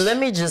 Jesus. Let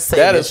me just say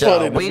that this, is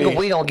funny.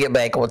 We gonna get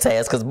back on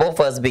task because both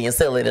of us being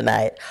silly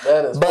tonight.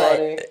 That is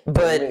funny.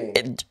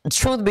 But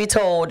truth be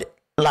told,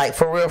 like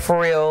for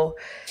real,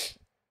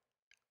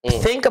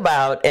 think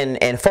about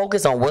and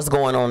focus on what's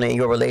going on in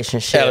your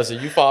relationship.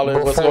 Allison, you following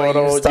what's going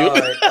on?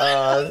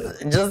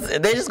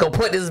 They just gonna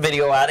put this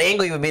video out. It ain't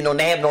gonna even be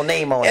have no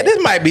name on it.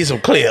 This might be some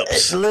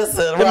clips.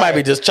 Listen, it might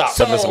be just chopped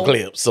up in some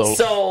clips.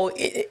 So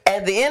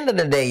at the end of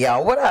the day,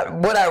 y'all, what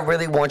I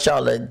really want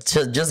y'all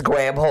to just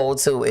grab hold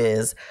to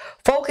is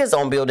focus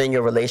on building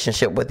your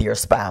relationship with your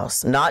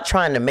spouse, not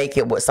trying to make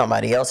it what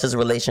somebody else's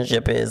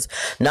relationship is,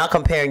 not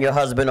comparing your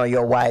husband or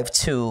your wife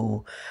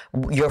to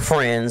your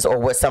friends or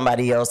what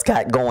somebody else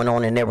got going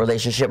on in their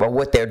relationship or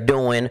what they're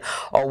doing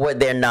or what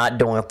they're not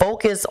doing.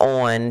 Focus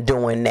on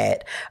doing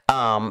that.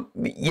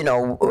 You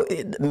know,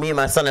 me and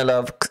my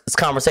son-in-law's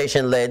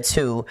conversation led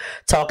to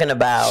talking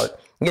about,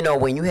 you know,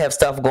 when you have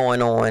stuff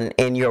going on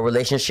in your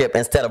relationship,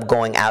 instead of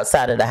going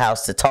outside of the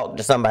house to talk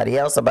to somebody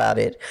else about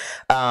it,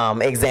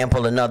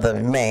 example, another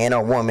man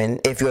or woman,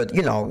 if you're,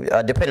 you know,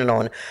 depending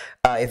on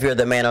if you're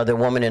the man or the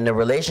woman in the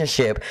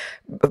relationship,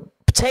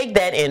 take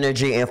that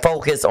energy and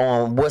focus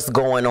on what's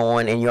going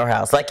on in your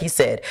house. Like he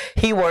said,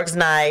 he works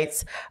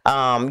nights,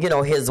 you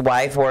know, his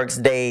wife works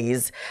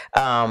days,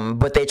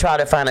 but they try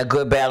to find a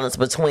good balance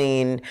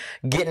between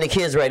getting the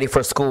kids ready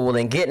for school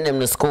and getting them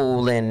to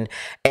school and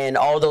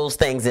all those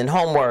things, and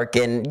homework,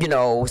 and, you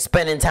know,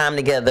 spending time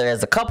together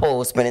as a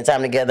couple, spending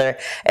time together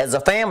as a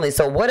family.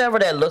 So whatever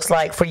that looks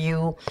like for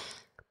you,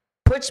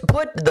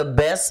 put the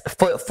best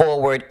foot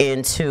forward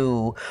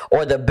into,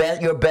 or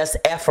your best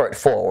effort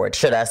forward,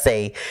 should I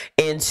say,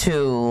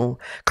 into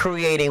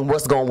creating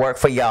what's going to work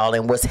for y'all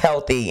and what's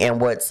healthy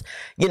and what's,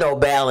 you know,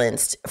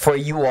 balanced for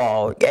you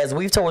all. As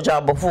we've told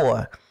y'all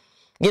before,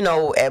 you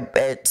know,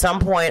 at some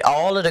point,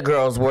 all of the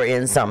girls were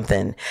in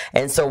something.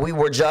 And so we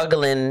were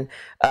juggling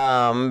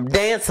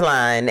dance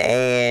line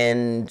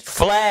and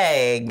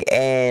flag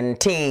and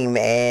team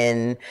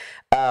and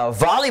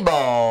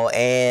volleyball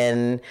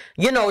and,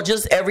 you know,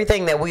 just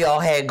everything that we all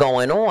had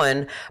going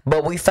on.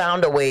 But we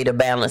found a way to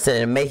balance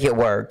it and make it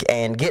work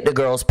and get the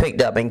girls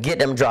picked up and get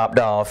them dropped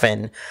off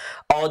and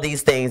all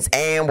these things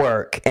and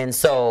work. And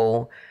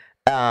so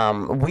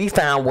we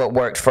found what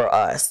worked for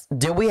us.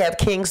 Did we have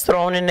kings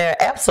thrown in there?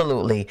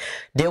 Absolutely.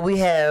 Did we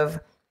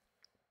have,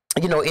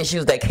 you know,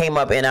 issues that came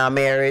up in our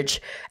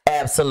marriage?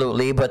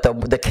 Absolutely. But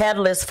the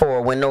catalyst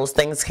for when those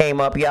things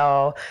came up,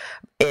 y'all,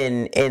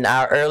 in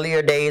our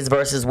earlier days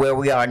versus where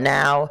we are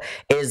now,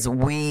 is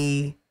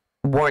we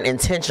weren't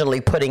intentionally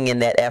putting in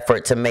that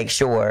effort to make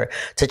sure,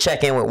 to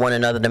check in with one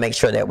another, to make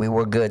sure that we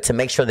were good, to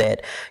make sure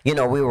that, you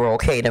know, we were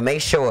okay, to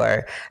make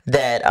sure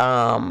that,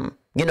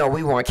 you know,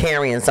 we weren't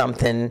carrying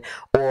something,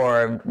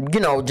 or, you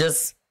know,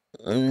 just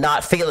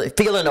not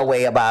feeling a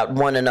way about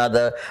one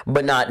another,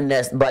 but not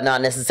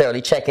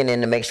necessarily checking in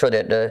to make sure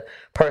that the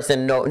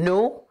person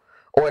knew,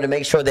 or to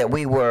make sure that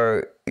we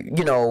were,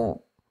 you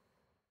know,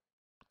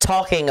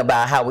 talking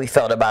about how we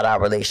felt about our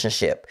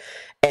relationship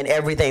and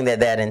everything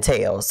that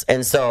entails.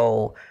 And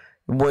so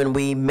when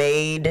we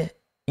made,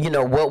 you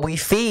know, what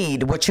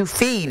you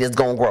feed is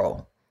going to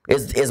grow,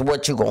 is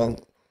what you're going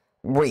to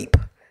reap,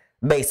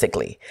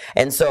 basically.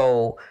 And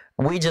so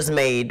we just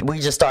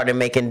started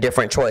making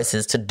different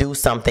choices to do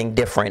something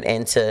different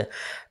and to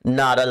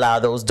not allow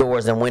those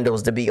doors and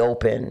windows to be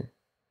open.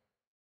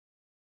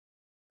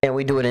 And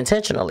we do it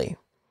intentionally.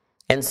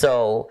 And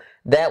so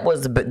that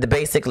was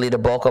basically the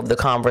bulk of the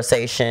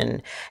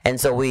conversation.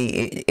 And so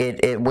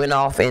it went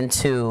off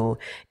into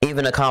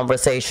even a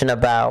conversation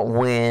about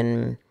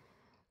when,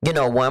 you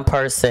know, one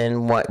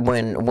person,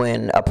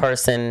 when a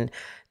person,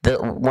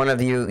 one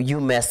of you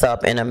mess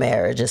up in a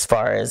marriage as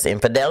far as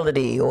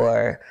infidelity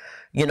or,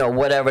 you know,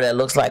 whatever that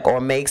looks like,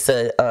 or makes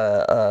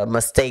a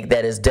mistake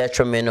that is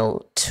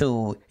detrimental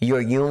to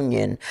your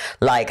union.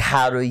 Like,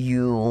 how do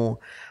you,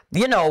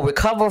 you know,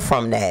 recover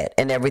from that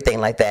and everything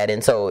like that?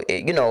 And so,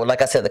 you know,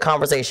 like I said, the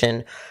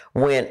conversation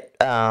went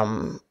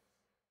on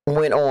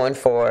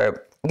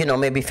for, you know,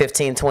 maybe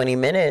 15, 20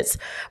 minutes.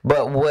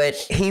 But what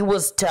he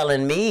was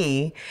telling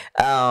me,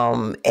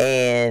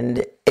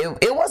 and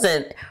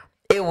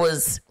it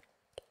was,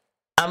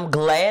 I'm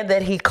glad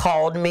that he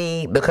called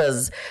me,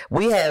 because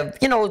we have,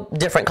 you know,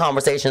 different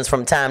conversations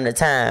from time to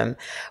time,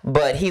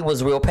 but he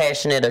was real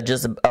passionate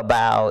just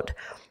about,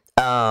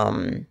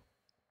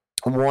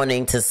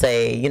 wanting to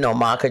say, you know,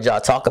 Ma, could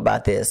y'all talk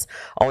about this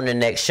on the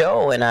next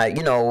show? And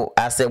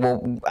I said,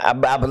 well,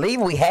 I believe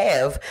we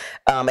have,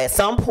 at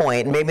some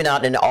point, maybe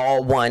not in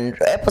all one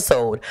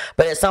episode,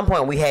 but at some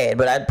point we had.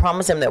 But I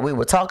promised him that we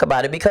would talk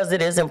about it, because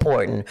it is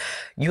important.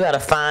 You got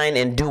to find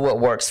and do what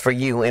works for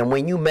you. And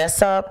when you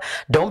mess up,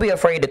 don't be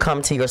afraid to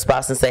come to your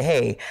spouse and say,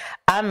 hey,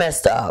 I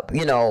messed up.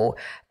 You know,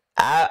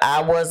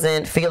 I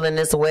wasn't feeling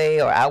this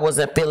way, or I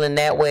wasn't feeling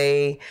that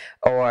way,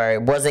 or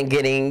wasn't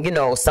getting, you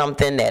know,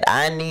 something that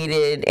I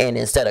needed. And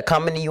instead of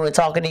coming to you and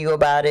talking to you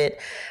about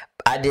it,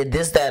 I did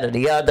this, that, or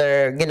the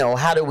other. You know,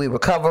 how do we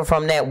recover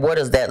from that? What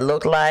does that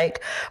look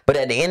like? But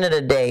at the end of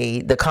the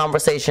day, the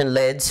conversation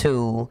led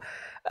to,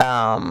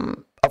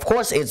 of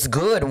course, it's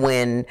good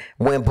when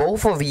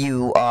both of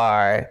you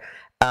are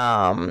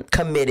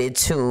committed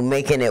to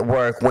making it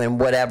work, when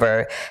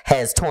whatever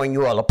has torn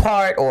you all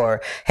apart or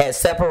has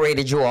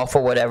separated you all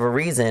for whatever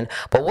reason.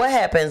 But what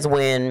happens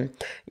when,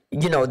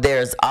 you know,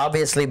 there's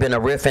obviously been a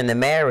rift in the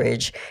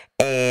marriage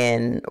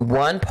and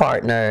one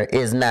partner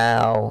is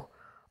now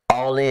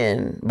all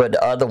in, but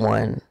the other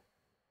one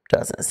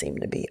doesn't seem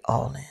to be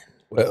all in?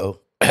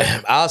 Well,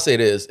 I'll say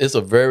this. It's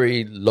a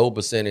very low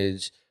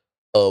percentage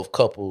of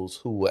couples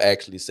who will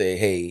actually say,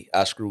 hey,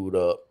 I screwed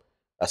up.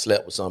 I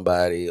slept with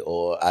somebody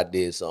or I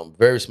did something.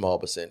 Very small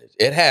percentage.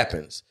 It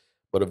happens,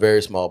 but a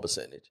very small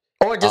percentage.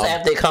 Or just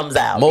after it comes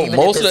out.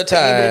 Most of the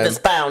time, even if it's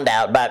found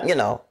out, but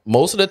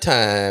most of the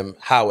time,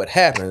 how it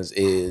happens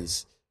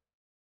is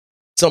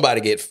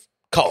somebody gets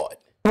caught,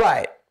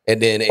 right,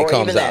 and then it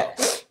comes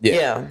out.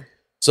 Yeah.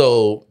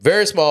 So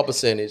very small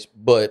percentage,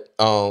 but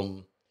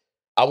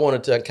I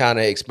wanted to kind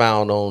of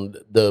expound on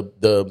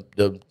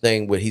the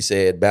thing where he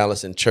said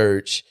balancing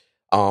church,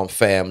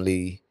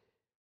 family,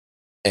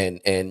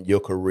 and your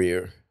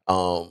career,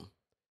 and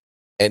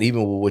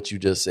even with what you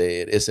just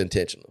said, it's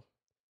intentional.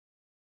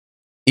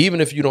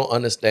 Even if you don't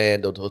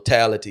understand the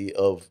totality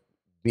of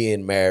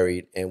being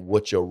married and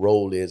what your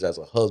role is as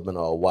a husband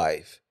or a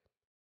wife,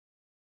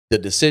 the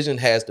decision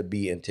has to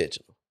be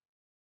intentional.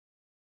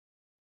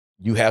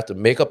 You have to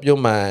make up your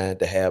mind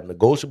to have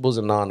negotiables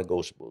and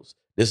non-negotiables.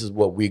 This is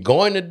what we're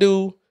going to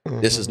do.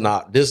 Mm-hmm. This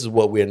is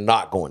what we're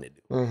not going to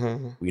do.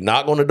 Mm-hmm. We're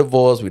not going to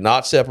divorce. We're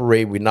not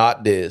separate. We're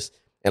not this.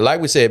 And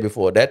like we said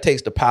before, that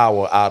takes the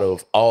power out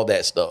of all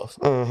that stuff.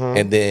 Mm-hmm.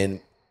 And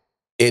then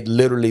it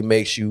literally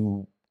makes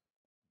you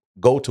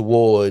go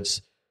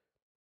towards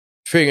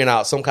figuring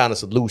out some kind of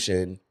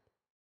solution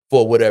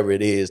for whatever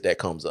it is that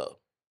comes up.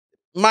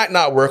 Might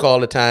not work all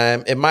the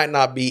time. It might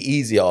not be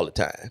easy all the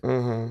time.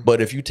 Mm-hmm. But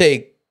if you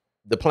take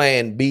the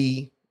plan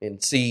B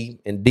and C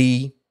and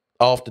D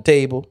off the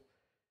table,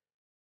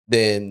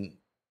 then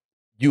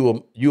you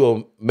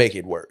will make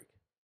it work.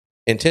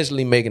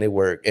 Intentionally making it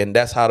work. And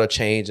that's how the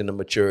change and the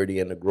maturity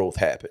and the growth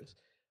happens.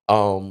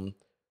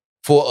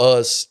 For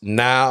us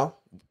now,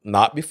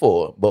 not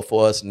before, but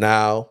for us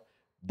now,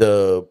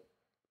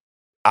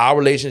 our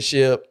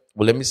relationship,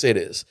 well, let me say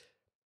this.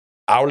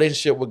 Our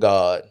relationship with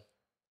God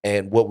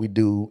and what we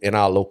do in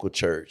our local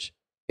church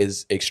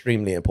is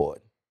extremely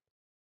important.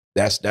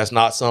 That's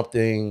not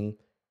something,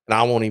 and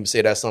I won't even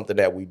say that's something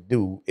that we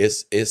do.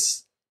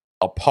 It's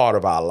a part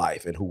of our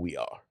life and who we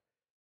are.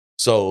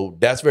 So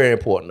that's very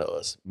important to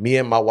us. Me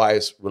and my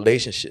wife's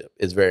relationship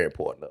is very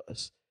important to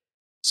us.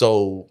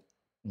 So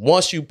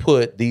once you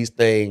put these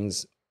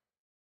things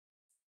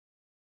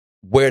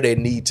where they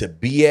need to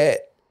be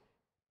at,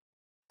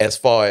 as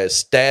far as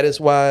status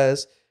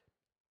wise,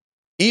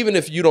 even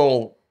if you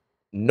don't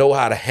know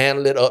how to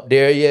handle it up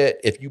there yet,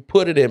 if you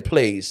put it in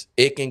place,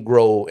 it can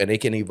grow and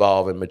it can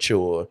evolve and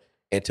mature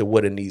into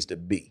what it needs to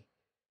be.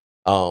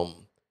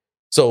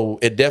 So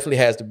it definitely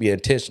has to be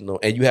intentional,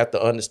 and you have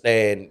to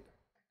understand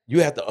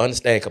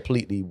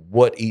completely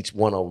what each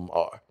one of them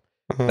are.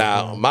 Mm-hmm.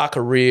 Now, my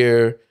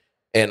career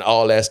and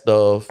all that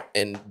stuff,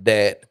 and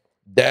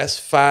that's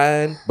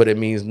fine, but it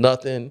means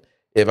nothing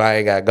if I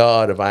ain't got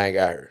God, if I ain't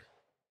got her.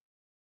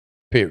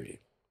 Period.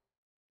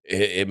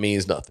 It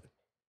means nothing.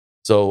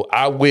 So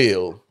I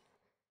will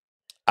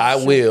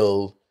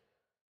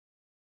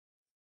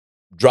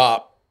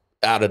drop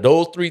out of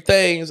those three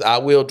things. I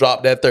will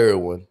drop that third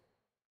one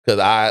because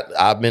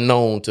I've been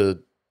known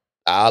to.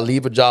 I'll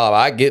leave a job.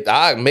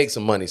 I make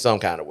some money some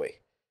kind of way.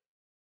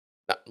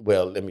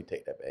 Well, let me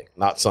take that back.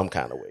 Not some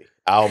kind of way.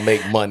 I'll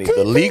make money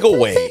the legal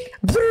way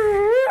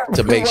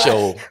to make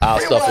sure our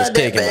stuff is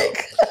taken up.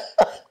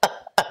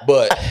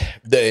 But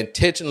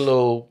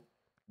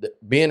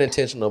being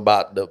intentional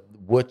about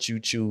what you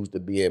choose to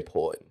be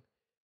important.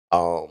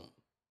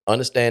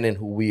 Understanding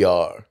who we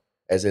are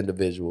as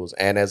individuals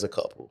and as a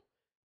couple.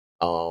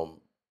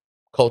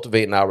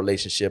 Cultivating our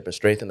relationship and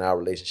strengthening our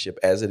relationship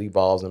as it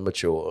evolves and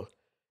matures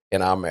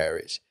in our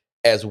marriage,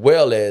 as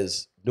well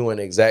as doing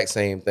the exact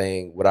same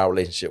thing with our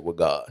relationship with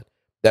God.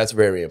 That's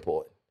very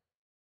important.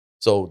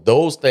 So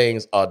those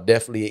things are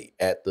definitely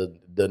at the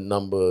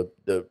number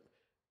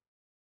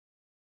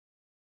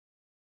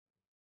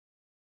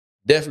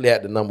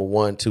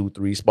 1, 2,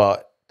 3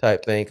 spot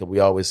type thing. Because we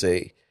always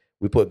say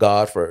we put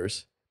God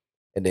first,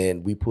 and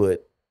then we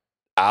put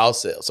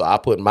ourselves. So I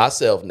put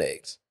myself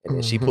next, and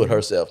then she put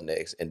herself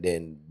next, and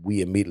then we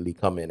immediately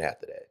come in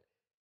after that.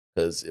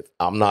 Because if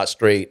I'm not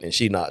straight and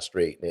she not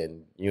straight,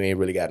 then you ain't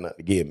really got nothing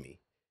to give me,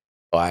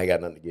 or I ain't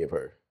got nothing to give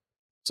her.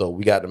 So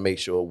we got to make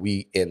sure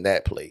we in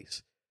that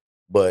place.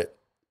 But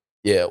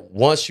yeah,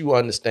 once you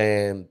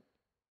understand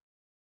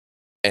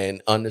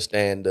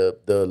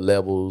the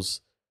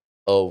levels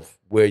of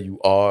where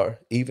you are,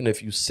 even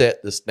if you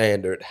set the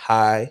standard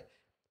high,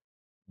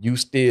 you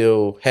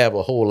still have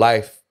a whole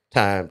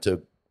lifetime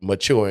to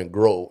mature and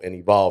grow and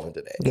evolve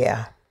into that.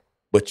 Yeah.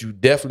 But you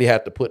definitely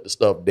have to put the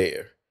stuff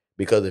there.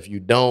 Because if you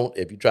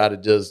try to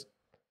just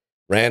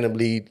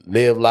randomly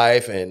live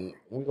life and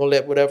we're going to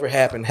let whatever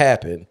happen,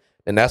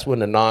 then that's when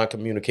the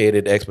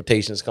non-communicated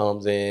expectations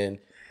comes in.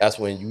 That's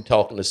when you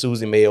talking to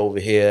Susie Mae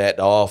over here at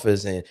the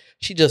office and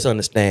she just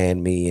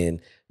understand me. And,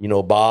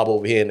 Bob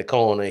over here in the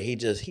corner, he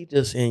just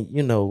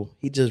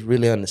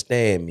really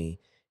understand me.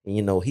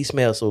 And, he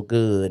smells so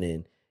good.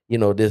 And,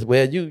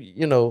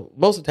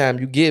 most of the time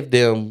you give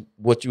them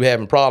what you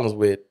having problems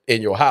with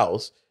in your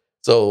house.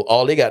 So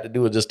all they got to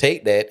do is just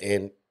take that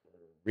and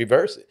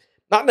reverse it.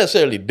 Not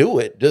necessarily do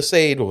it. Just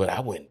say, well, I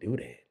wouldn't do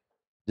that.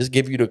 Just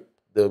give you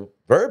the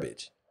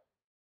verbiage.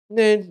 And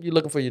then you're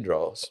looking for your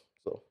draws.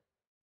 So,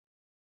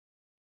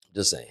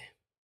 just saying.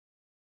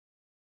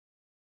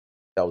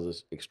 That was an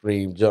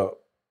extreme jump.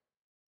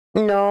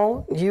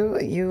 No,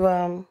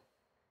 you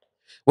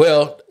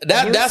Well,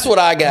 that's what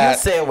I got.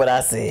 You said what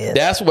I said.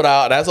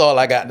 That's all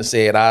I got to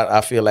say. And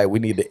I feel like we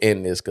need to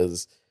end this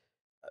because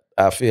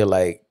I feel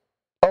like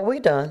we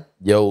done.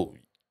 Yo,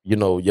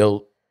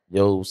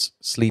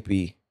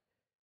 sleepy,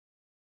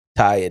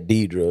 tired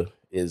Deirdra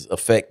is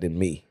affecting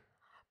me.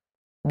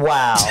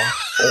 Wow.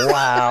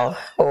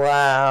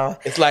 Wow.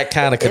 It's like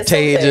kind of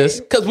contagious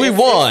because we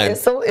won.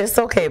 It's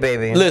okay,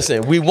 baby.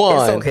 Listen, we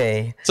won. It's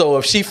okay. So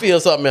if she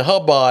feels something in her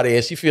body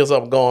and she feels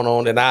something going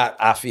on, then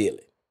I feel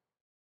it.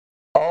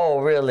 Oh,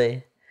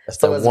 really? That's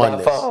so the it's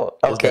oneness. my fault.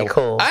 Okay,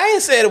 cool. I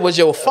ain't said it was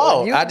your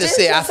fault. I just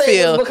said I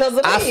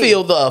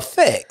feel the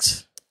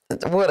effects.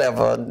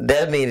 Whatever.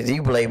 That means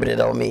you blaming it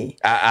on me.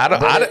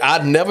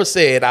 I never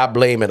said I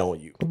blame it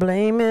on you.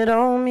 Blame it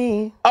on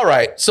me. All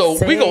right,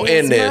 so we gonna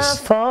end this.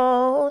 My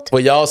fault.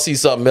 But y'all see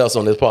something else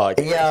on this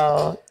podcast.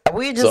 Y'all,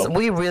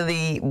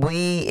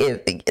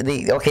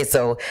 okay,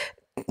 so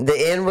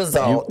the end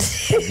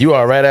result. You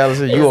all right,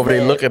 Allison? You over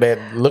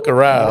there look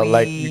around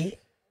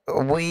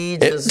we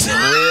just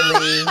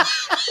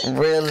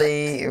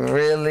really.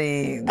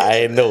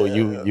 I know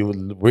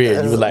you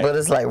weird. You like, but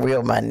it's like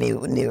real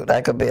minute. I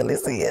could barely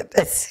see it.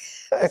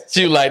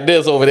 She like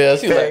this over there.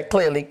 She very like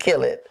clearly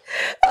kill it.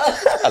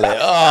 I'm like,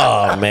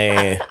 oh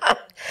man,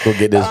 go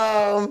get this.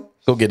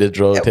 Go get this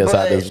drug test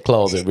out this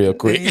closet real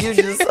quick. You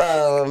just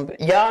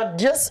y'all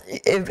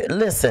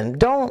listen.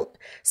 Don't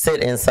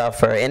sit and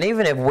suffer. And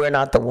even if we're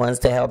not the ones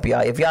to help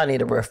y'all, if y'all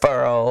need a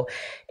referral,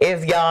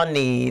 if y'all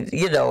need,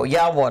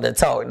 y'all want to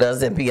talk to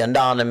us and be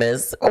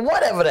anonymous,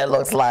 whatever that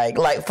looks like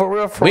for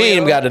real. We ain't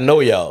even got to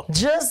know y'all.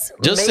 Just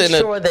make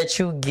sure that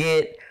you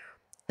get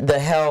the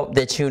help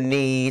that you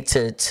need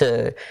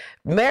to.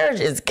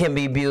 Marriage can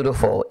be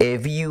beautiful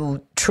if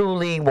you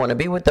truly want to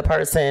be with the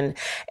person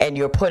and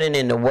you're putting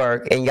in the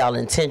work and y'all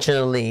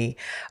intentionally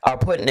are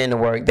putting in the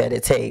work that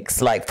it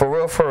takes, like for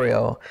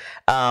real.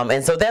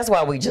 And so that's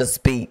why we just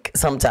speak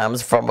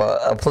sometimes from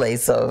a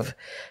place of,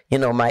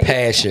 my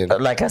passion.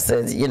 Like I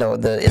said,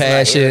 the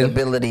passion.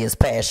 Irritability is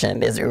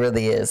passion, as it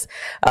really is.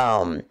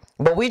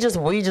 But we just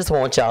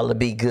want y'all to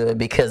be good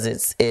because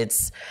it's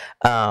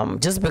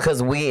just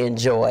because we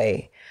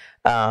enjoy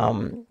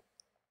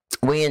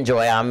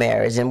our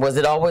marriage. And was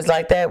it always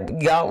like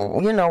that?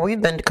 Y'all,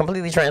 we've been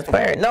completely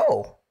transparent.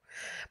 No.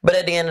 But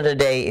at the end of the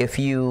day, if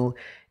you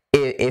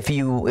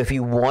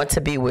want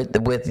to be with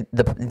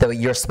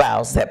your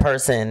spouse, that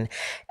person,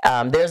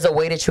 there's a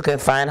way that you can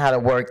find how to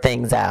work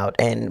things out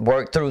and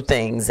work through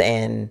things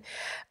and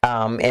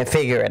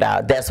figure it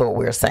out. That's what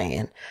we're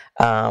saying.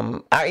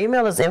 Our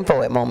email is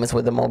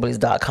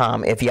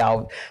info@momentswiththemobleys.com. If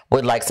y'all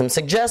would like some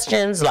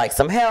suggestions, like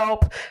some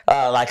help,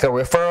 like a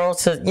referral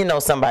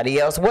to, somebody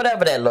else,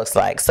 whatever that looks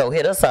like. So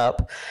hit us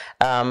up.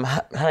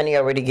 Honey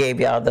already gave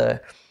y'all the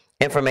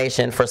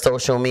information for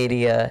social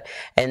media.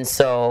 And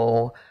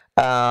so,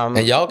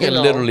 and y'all can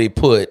literally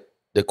put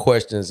the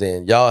questions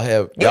in. Y'all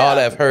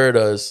have heard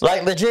us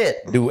like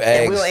legit do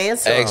we'll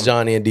ask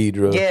Johnnie and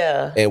Deirdra.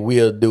 Yeah. And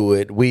we'll do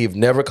it. We've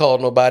never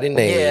called nobody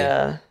name.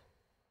 Yeah.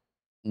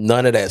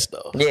 None of that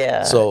stuff.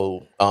 Yeah.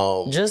 So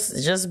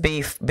just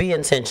be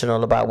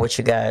intentional about what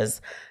you guys,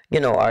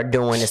 are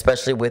doing,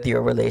 especially with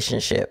your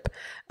relationship.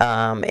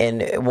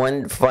 And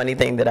one funny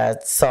thing that I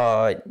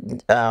saw,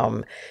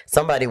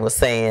 somebody was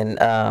saying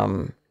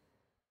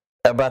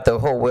about the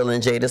whole Will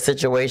and Jada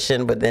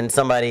situation, but then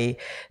somebody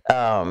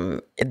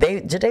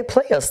did they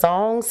play a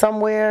song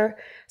somewhere?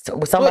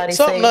 Somebody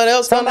says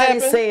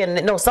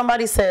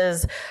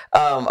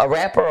a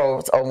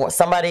rapper or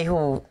somebody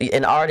who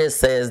an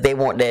artist says they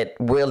want that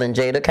Will and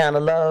Jada kind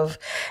of love,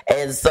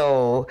 and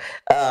so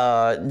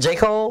J.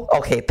 Cole,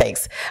 okay,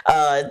 thanks.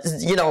 But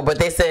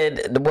they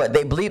said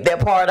they bleeped that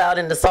part out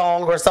in the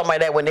song or something like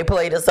that when they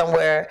played it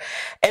somewhere,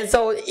 and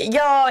so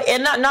y'all,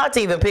 and not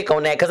to even pick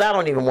on that because I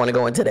don't even want to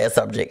go into that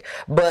subject,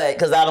 but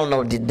because I don't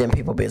know them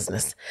people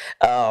business,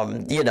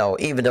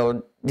 even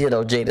though.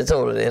 Jada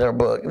told it in her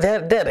book.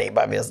 That ain't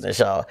my business,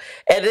 y'all.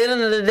 At the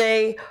end of the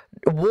day,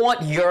 want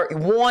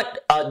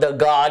the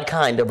God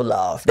kind of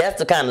love. That's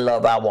the kind of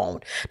love I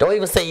want. Don't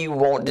even say you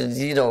want the,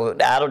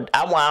 I don't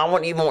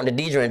even want the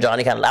Deirdra and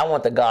Johnnie kind of love. I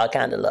want the God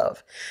kind of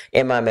love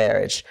in my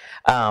marriage.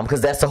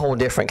 Because that's a whole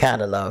different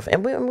kind of love.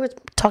 And we'll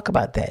talk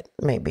about that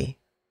maybe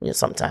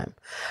sometime.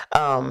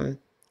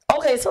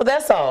 Okay, so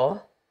that's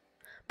all.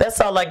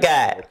 That's all I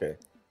got. Okay.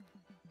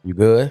 You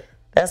good?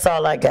 That's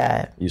all I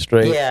got. You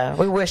straight? Yeah,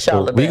 we wish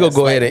y'all the best. We gonna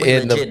go ahead and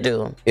end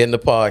the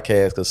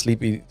podcast because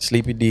Sleepy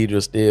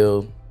Deirdra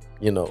still,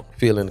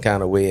 feeling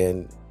kind of way,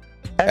 and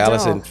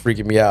Allison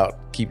freaking me out.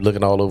 Keep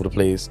looking all over the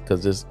place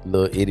because this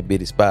little itty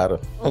bitty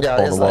spider on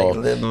the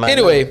wall.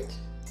 Anyway,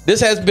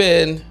 this has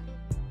been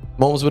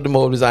Moments with the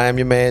Mobleys. I am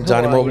your man,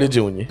 Johnnie Mobley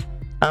Jr.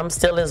 I'm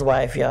still his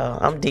wife, y'all.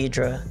 I'm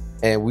Deirdra.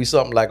 And we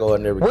something like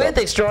ordinary. With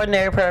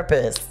extraordinary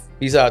purpose.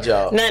 Peace out,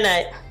 y'all. Night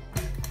night.